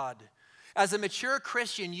of God. As a mature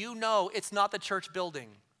Christian, you know it's not the church building,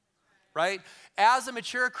 right? As a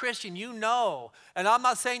mature Christian, you know, and I'm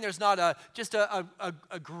not saying there's not just a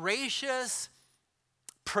gracious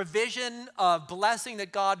provision of blessing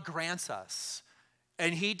that God grants us.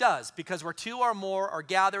 And he does, because where two or more are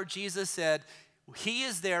gathered, Jesus said, he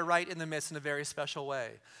is there right in the midst in a very special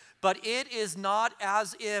way. But it is not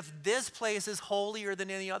as if this place is holier than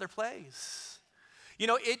any other place.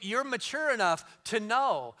 You're mature enough to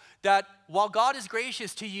know that while God is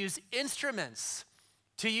gracious to use instruments,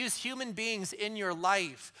 to use human beings in your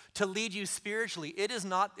life to lead you spiritually, it's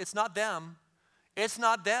not them. It's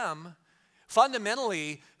not them.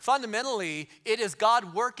 Fundamentally, it is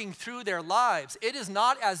God working through their lives. It is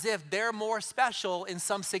not as if they're more special in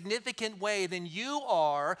some significant way than you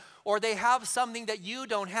are, or they have something that you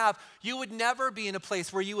don't have. You would never be in a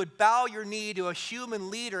place where you would bow your knee to a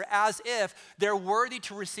human leader as if they're worthy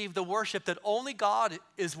to receive the worship that only God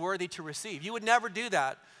is worthy to receive. You would never do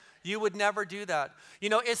that. You would never do that.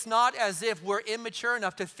 It's not as if we're immature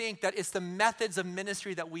enough to think that it's the methods of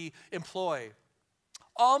ministry that we employ.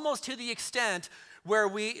 Almost to the extent where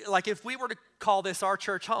if we were to call this our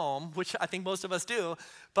church home, which I think most of us do,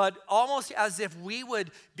 but almost as if we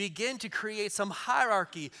would begin to create some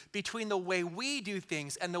hierarchy between the way we do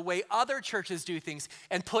things and the way other churches do things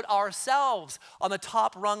and put ourselves on the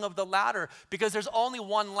top rung of the ladder because there's only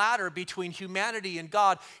one ladder between humanity and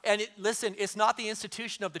God. And listen, it's not the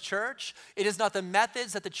institution of the church. It is not the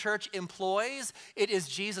methods that the church employs. It is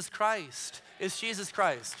Jesus Christ. It's Jesus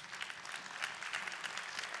Christ.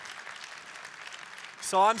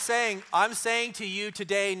 So I'm saying to you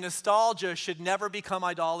today, nostalgia should never become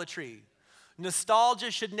idolatry.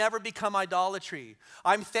 Nostalgia should never become idolatry.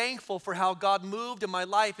 I'm thankful for how God moved in my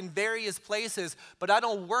life in various places, but I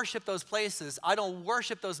don't worship those places. I don't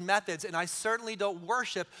worship those methods, and I certainly don't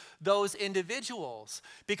worship those individuals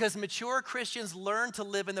because mature Christians learn to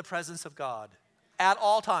live in the presence of God at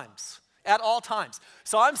all times. At all times.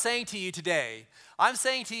 So I'm saying to you today,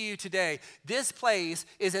 this place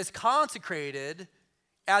is as consecrated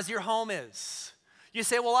as your home is. You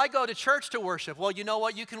say, well, I go to church to worship. Well, you know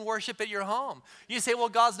what? You can worship at your home. You say, well,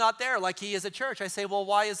 God's not there like he is at church. I say, well,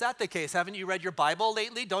 why is that the case? Haven't you read your Bible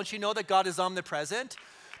lately? Don't you know that God is omnipresent?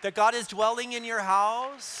 That God is dwelling in your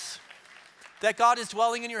house? That God is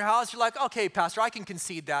dwelling in your house? You're like, okay, Pastor, I can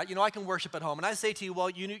concede that. I can worship at home. And I say to you, well,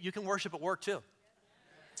 you can worship at work too.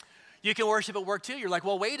 You can worship at work too. You're like,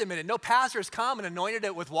 well, wait a minute. No pastor's come and anointed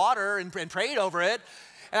it with water and prayed over it.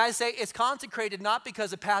 And I say it's consecrated not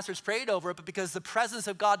because the pastors prayed over it, but because the presence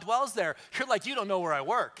of God dwells there. You're like, you don't know where I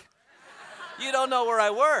work. You don't know where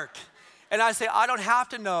I work. And I say, I don't have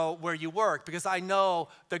to know where you work because I know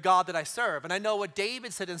the God that I serve. And I know what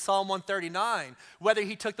David said in Psalm 139, whether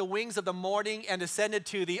he took the wings of the morning and ascended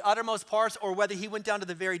to the uttermost parts or whether he went down to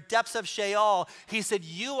the very depths of Sheol, he said,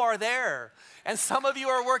 you are there. And some of you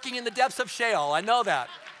are working in the depths of Sheol. I know that.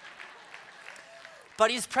 But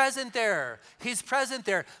he's present there. He's present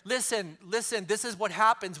there. Listen, this is what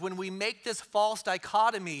happens when we make this false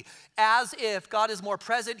dichotomy as if God is more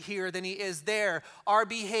present here than he is there. Our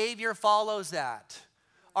behavior follows that.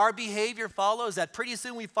 Our behavior follows that. Pretty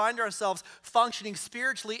soon we find ourselves functioning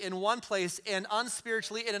spiritually in one place and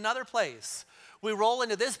unspiritually in another place. We roll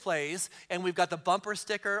into this place and we've got the bumper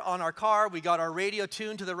sticker on our car. We got our radio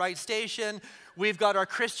tuned to the right station. We've got our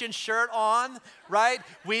Christian shirt on, right?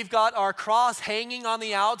 We've got our cross hanging on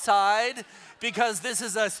the outside because this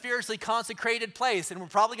is a spiritually consecrated place and we're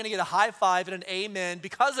probably going to get a high five and an amen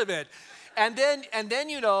because of it. And then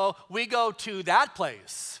we go to that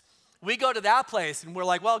place. We go to that place and we're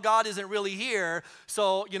like, well, God isn't really here.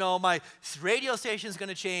 So, my radio station's going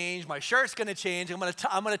to change. My shirt's going to change. I'm going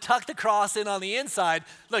to tuck the cross in on the inside.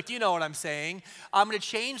 Look, you know what I'm saying. I'm going to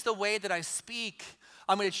change the way that I speak.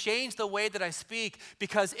 I'm going to change the way that I speak,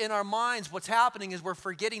 because in our minds, what's happening is we're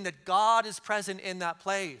forgetting that God is present in that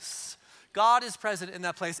place. God is present in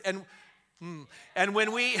that place. And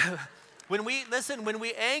when we, when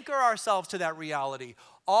we anchor ourselves to that reality,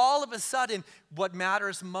 all of a sudden, what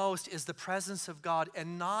matters most is the presence of God,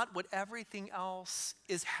 and not what everything else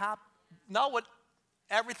is not what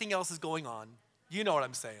everything else is going on. You know what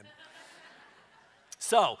I'm saying.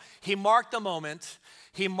 So he marked the moment.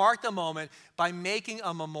 He marked the moment by making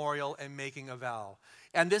a memorial and making a vow.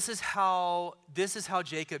 And this is how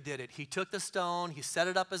Jacob did it. He took the stone, he set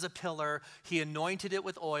it up as a pillar, he anointed it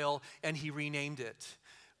with oil, and he renamed it.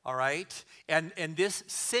 All right? And this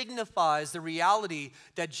signifies the reality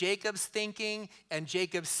that Jacob's thinking and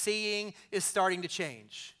Jacob's seeing is starting to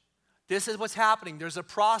change. This is what's happening. There's a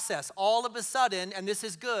process. All of a sudden, and this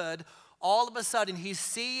is good, all of a sudden he's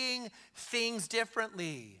seeing things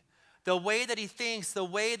differently. The way that he thinks, the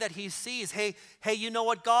way that he sees. Hey, you know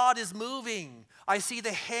what? God is moving. I see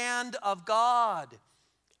the hand of God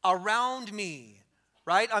around me,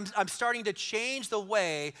 right? I'm starting to change the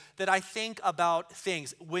way that I think about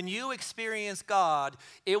things. When you experience God,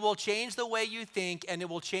 it will change the way you think, and it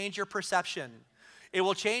will change your perception. It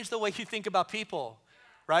will change the way you think about people,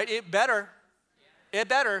 right? It better,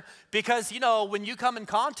 because, when you come in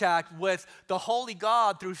contact with the holy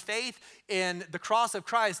God through faith in the cross of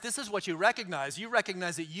Christ, this is what you recognize. You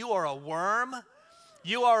recognize that you are a worm.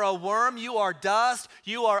 You are a worm. You are dust.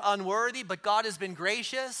 You are unworthy, but God has been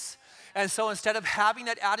gracious. And so instead of having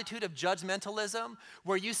that attitude of judgmentalism,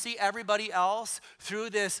 where you see everybody else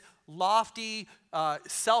through this lofty,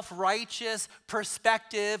 self-righteous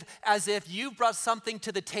perspective, as if you brought something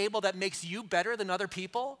to the table that makes you better than other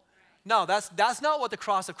people, no, that's not what the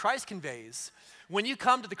cross of Christ conveys. When you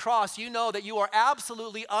come to the cross, you know that you are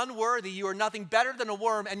absolutely unworthy. You are nothing better than a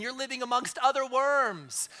worm, and you're living amongst other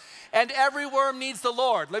worms. And every worm needs the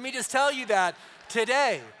Lord. Let me just tell you that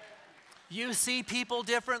today. You see people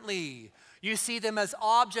differently. You see them as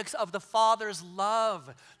objects of the Father's love.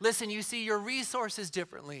 Listen, you see your resources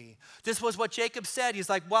differently. This was what Jacob said. He's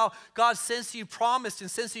like, wow, God, since you promised and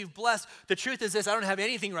since you've blessed, the truth is this: I don't have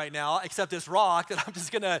anything right now except this rock that I'm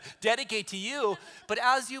just going to dedicate to you. But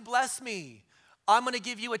as you bless me, I'm going to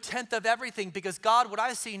give you a tenth of everything, because God, what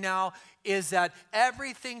I see now is that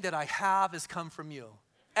everything that I have has come from you.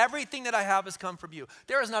 Everything that I have has come from you.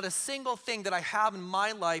 There is not a single thing that I have in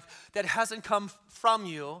my life that hasn't come from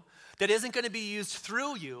you, that isn't going to be used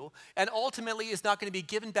through you, and ultimately is not going to be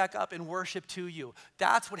given back up in worship to you.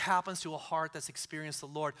 That's what happens to a heart that's experienced the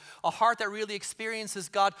Lord. A heart that really experiences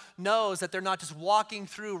God knows that they're not just walking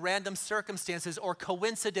through random circumstances or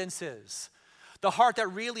coincidences. The heart that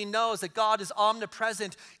really knows that God is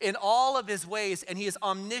omnipresent in all of his ways, and he is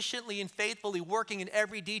omnisciently and faithfully working in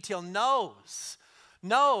every detail, knows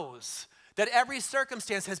that every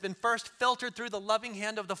circumstance has been first filtered through the loving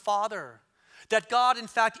hand of the Father. That God, in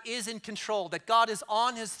fact, is in control, that God is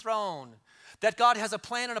on his throne, that God has a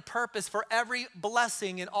plan and a purpose for every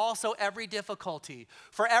blessing and also every difficulty,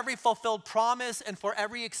 for every fulfilled promise and for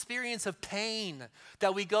every experience of pain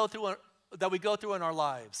that we go through in our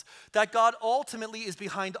lives. That God ultimately is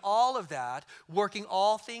behind all of that, working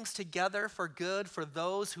all things together for good for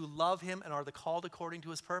those who love him and are called according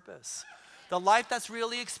to his purpose. The life that's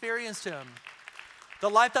really experienced him, the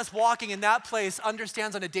life that's walking in that place,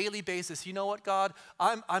 understands on a daily basis, you know what, God,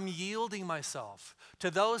 I'm yielding myself to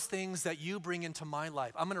those things that you bring into my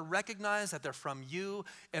life. I'm going to recognize that they're from you,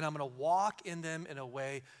 and I'm going to walk in them in a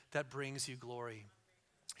way that brings you glory.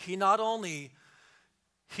 He not only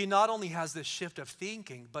has this shift of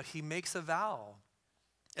thinking, but he makes a vow.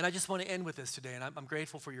 And I just want to end with this today, and I'm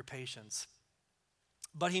grateful for your patience.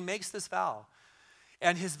 But he makes this vow.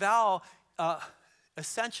 And his vow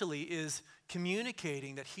essentially is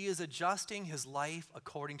communicating that he is adjusting his life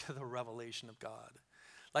according to the revelation of God.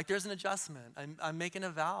 Like, there's an adjustment. I'm making a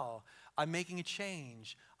vow. I'm making a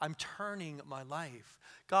change. I'm turning my life.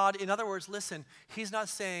 God, in other words, listen, he's not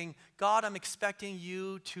saying, God, I'm expecting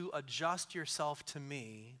you to adjust yourself to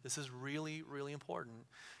me. This is really, really important.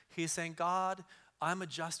 He's saying, God, I'm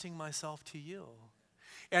adjusting myself to you.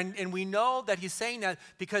 And we know that he's saying that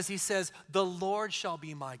because he says, the Lord shall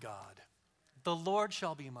be my God. The Lord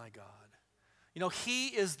shall be my God. He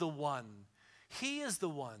is the one. He is the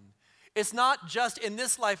one. It's not just in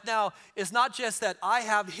this life now, it's not just that I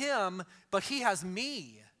have him, but he has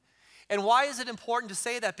me. And why is it important to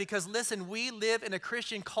say that? Because listen, we live in a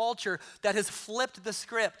Christian culture that has flipped the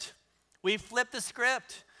script. We've flipped the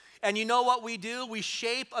script. And you know what we do? We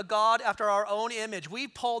shape a God after our own image. We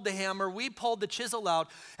pulled the hammer, we pulled the chisel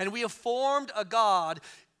out, and we have formed a God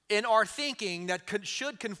in our thinking that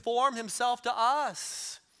should conform himself to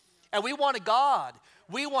us. And we want a God.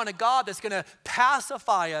 We want a God that's going to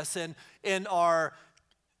pacify us in our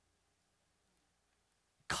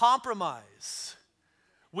compromise.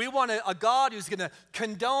 We want a God who's going to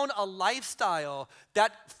condone a lifestyle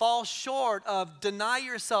that falls short of deny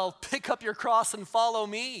yourself, pick up your cross, and follow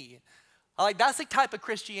me. That's the type of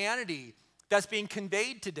Christianity that's being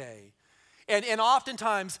conveyed today. And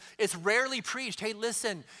oftentimes, it's rarely preached. Hey,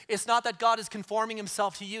 listen, it's not that God is conforming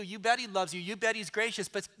himself to you. You bet he loves you. You bet he's gracious.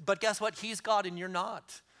 But guess what? He's God and you're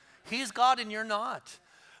not. He's God and you're not.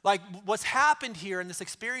 Like what's happened here in this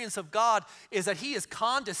experience of God is that he has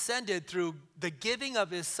condescended through the giving of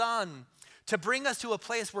his son to bring us to a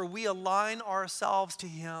place where we align ourselves to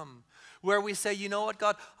him. Where we say, you know what,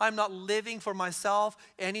 God, I'm not living for myself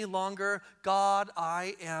any longer. God,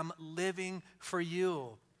 I am living for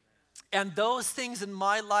you. And those things in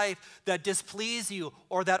my life that displease you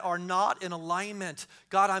or that are not in alignment,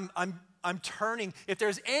 God, I'm turning. If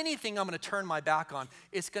there's anything I'm going to turn my back on,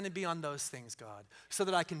 it's going to be on those things, God, so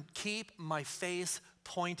that I can keep my face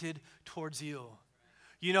pointed towards you.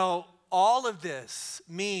 You know, all of this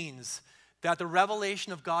means that the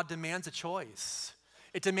revelation of God demands a choice.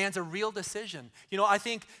 It demands a real decision. You know, I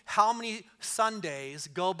think how many Sundays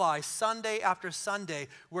go by, Sunday after Sunday,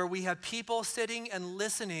 where we have people sitting and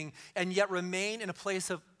listening and yet remain in a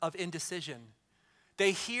place of indecision.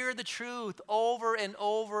 They hear the truth over and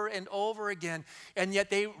over and over again, and yet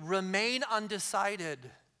they remain undecided.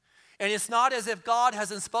 And it's not as if God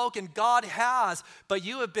hasn't spoken. God has, but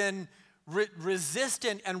you have been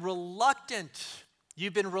resistant and reluctant.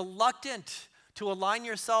 You've been reluctant to align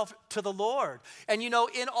yourself to the Lord. And you know,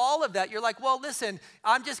 in all of that, you're like, well, listen,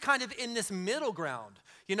 I'm just kind of in this middle ground.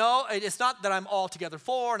 You know, it's not that I'm altogether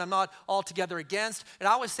for and I'm not altogether against. And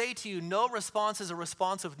I would say to you, no response is a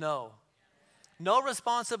response of no. No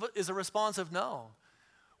response is a response of no.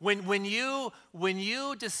 When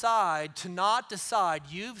you decide to not decide,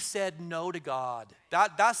 you've said no to God.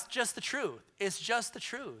 That's just the truth. It's just the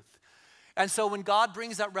truth. And so when God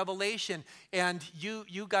brings that revelation, and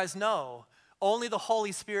you guys know, only the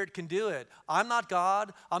Holy Spirit can do it. I'm not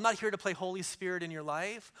God. I'm not here to play Holy Spirit in your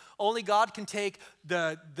life. Only God can take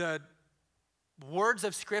the words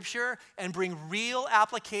of Scripture and bring real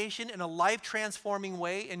application in a life-transforming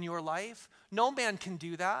way in your life. No man can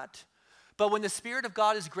do that. But when the Spirit of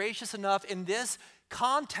God is gracious enough in this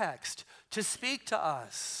context to speak to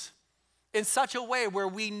us in such a way where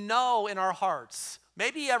we know in our hearts,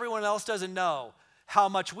 maybe everyone else doesn't know how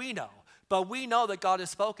much we know, but we know that God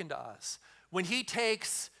has spoken to us. When he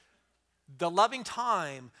takes the loving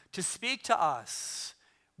time to speak to us,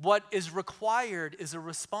 what is required is a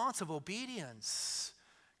response of obedience.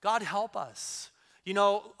 God help us. You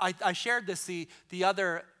know, I shared this the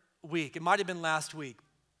other week. It might have been last week.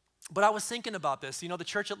 But I was thinking about this. You know, the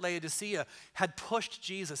church at Laodicea had pushed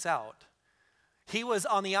Jesus out. He was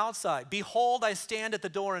on the outside. Behold, I stand at the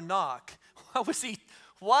door and knock.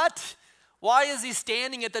 What? Why is he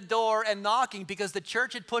standing at the door and knocking? Because the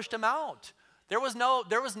church had pushed him out. There was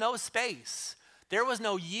no space. There was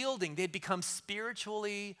no yielding. They'd become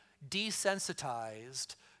spiritually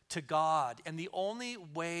desensitized to God. And the only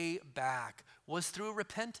way back was through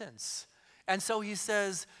repentance. And so he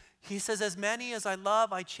says, as many as I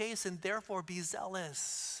love, I chasten, therefore be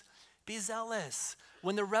zealous. Be zealous.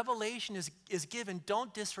 When the revelation is given,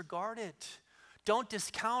 don't disregard it. Don't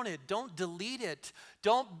discount it. Don't delete it.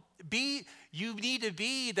 You need to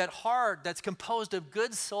be that heart that's composed of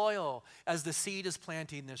good soil as the seed is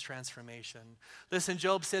planting this transformation. Listen,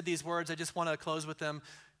 Job said these words. I just want to close with them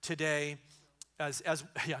today.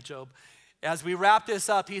 Job. As we wrap this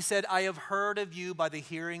up, he said, I have heard of you by the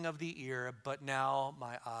hearing of the ear, but now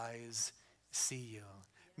my eyes see you.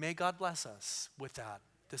 May God bless us with that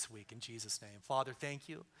this week in Jesus' name. Father, thank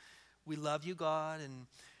you. We love you, God, and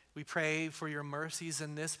we pray for your mercies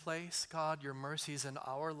in this place, God, your mercies in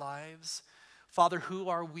our lives. Father, who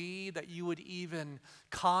are we that you would even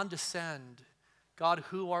condescend? God,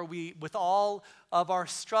 who are we with all of our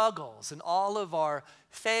struggles and all of our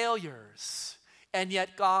failures? And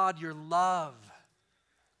yet, God, your love,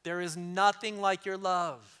 there is nothing like your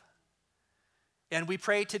love. And we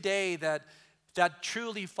pray today that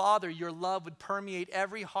truly, Father, your love would permeate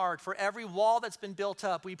every heart. For every wall that's been built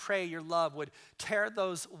up, we pray your love would tear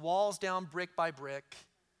those walls down brick by brick.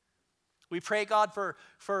 We pray, God,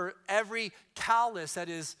 for every callous that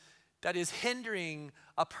is hindering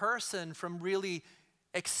a person from really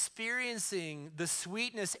experiencing the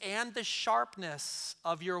sweetness and the sharpness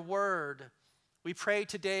of your word. We pray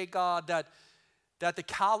today, God, that the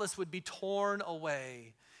callous would be torn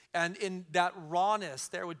away And in that rawness,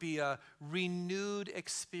 there would be a renewed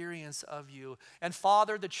experience of you. And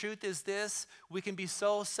Father, the truth is this: we can be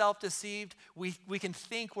so self-deceived, we can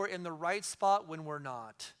think we're in the right spot when we're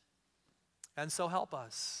not. And so help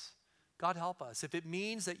us. God, help us. If it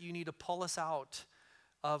means that you need to pull us out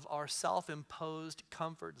of our self-imposed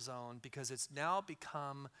comfort zone because it's now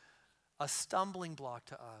become a stumbling block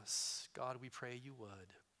to us, God, we pray you would.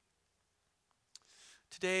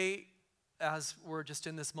 Today, as we're just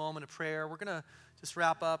in this moment of prayer, we're going to just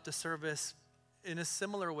wrap up the service in a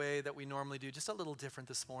similar way that we normally do, just a little different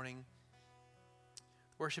this morning.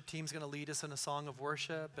 The worship team's going to lead us in a song of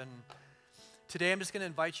worship, and today I'm just going to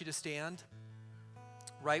invite you to stand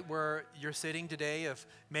right where you're sitting today. If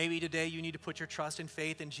maybe today you need to put your trust and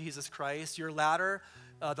faith in Jesus Christ, your ladder,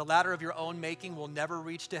 the ladder of your own making will never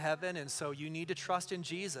reach to heaven, and so you need to trust in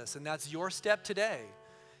Jesus, and that's your step today.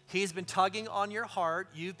 He's been tugging on your heart.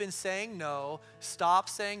 You've been saying no. Stop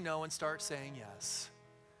saying no and start saying yes.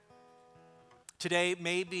 Today,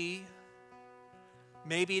 maybe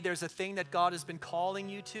there's a thing that God has been calling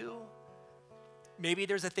you to. Maybe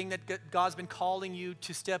there's a thing that God's been calling you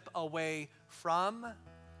to step away from.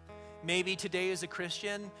 Maybe today as a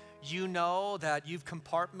Christian, you know that you've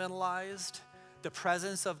compartmentalized the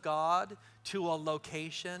presence of God to a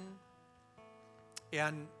location.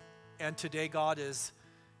 And today God is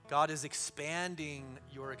expanding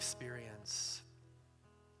your experience.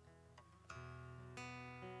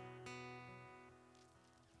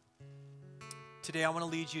 Today I want to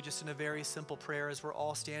lead you just in a very simple prayer as we're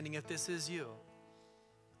all standing. If this is you,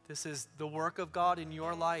 this is the work of God in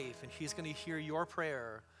your life, and He's going to hear your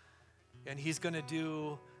prayer, and He's going to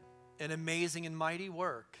do an amazing and mighty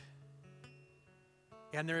work.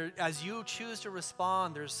 And there, as you choose to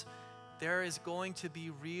respond, there is going to be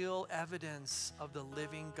real evidence of the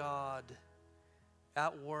living God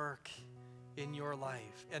at work in your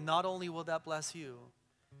life. And not only will that bless you,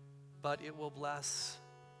 but it will bless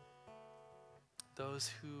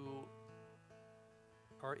those who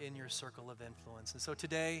are in your circle of influence. And so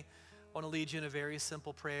today, I want to lead you in a very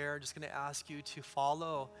simple prayer. I'm just going to ask you to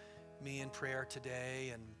follow me in prayer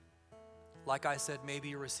today. And like I said, maybe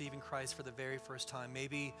you're receiving Christ for the very first time.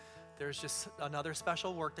 Maybe there's just another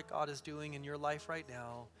special work that God is doing in your life right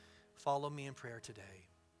now. Follow me in prayer today.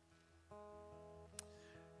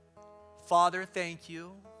 Father, thank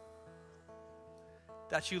you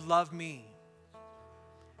that you love me,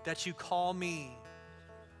 that you call me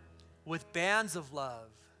with bands of love.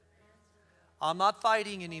 I'm not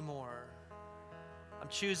fighting anymore. I'm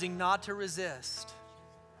choosing not to resist.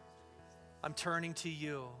 I'm turning to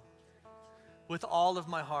you with all of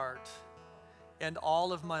my heart and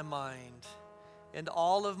all of my mind and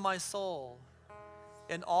all of my soul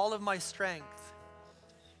and all of my strength.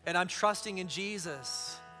 And I'm trusting in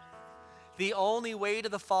Jesus, the only way to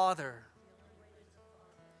the Father.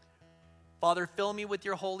 Father, fill me with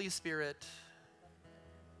your Holy Spirit.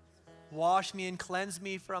 Wash me and cleanse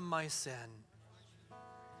me from my sin.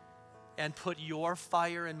 And put your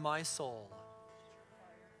fire in my soul.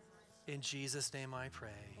 In Jesus' name I pray.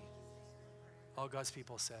 All God's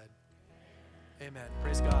people said, amen.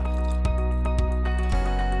 Praise God.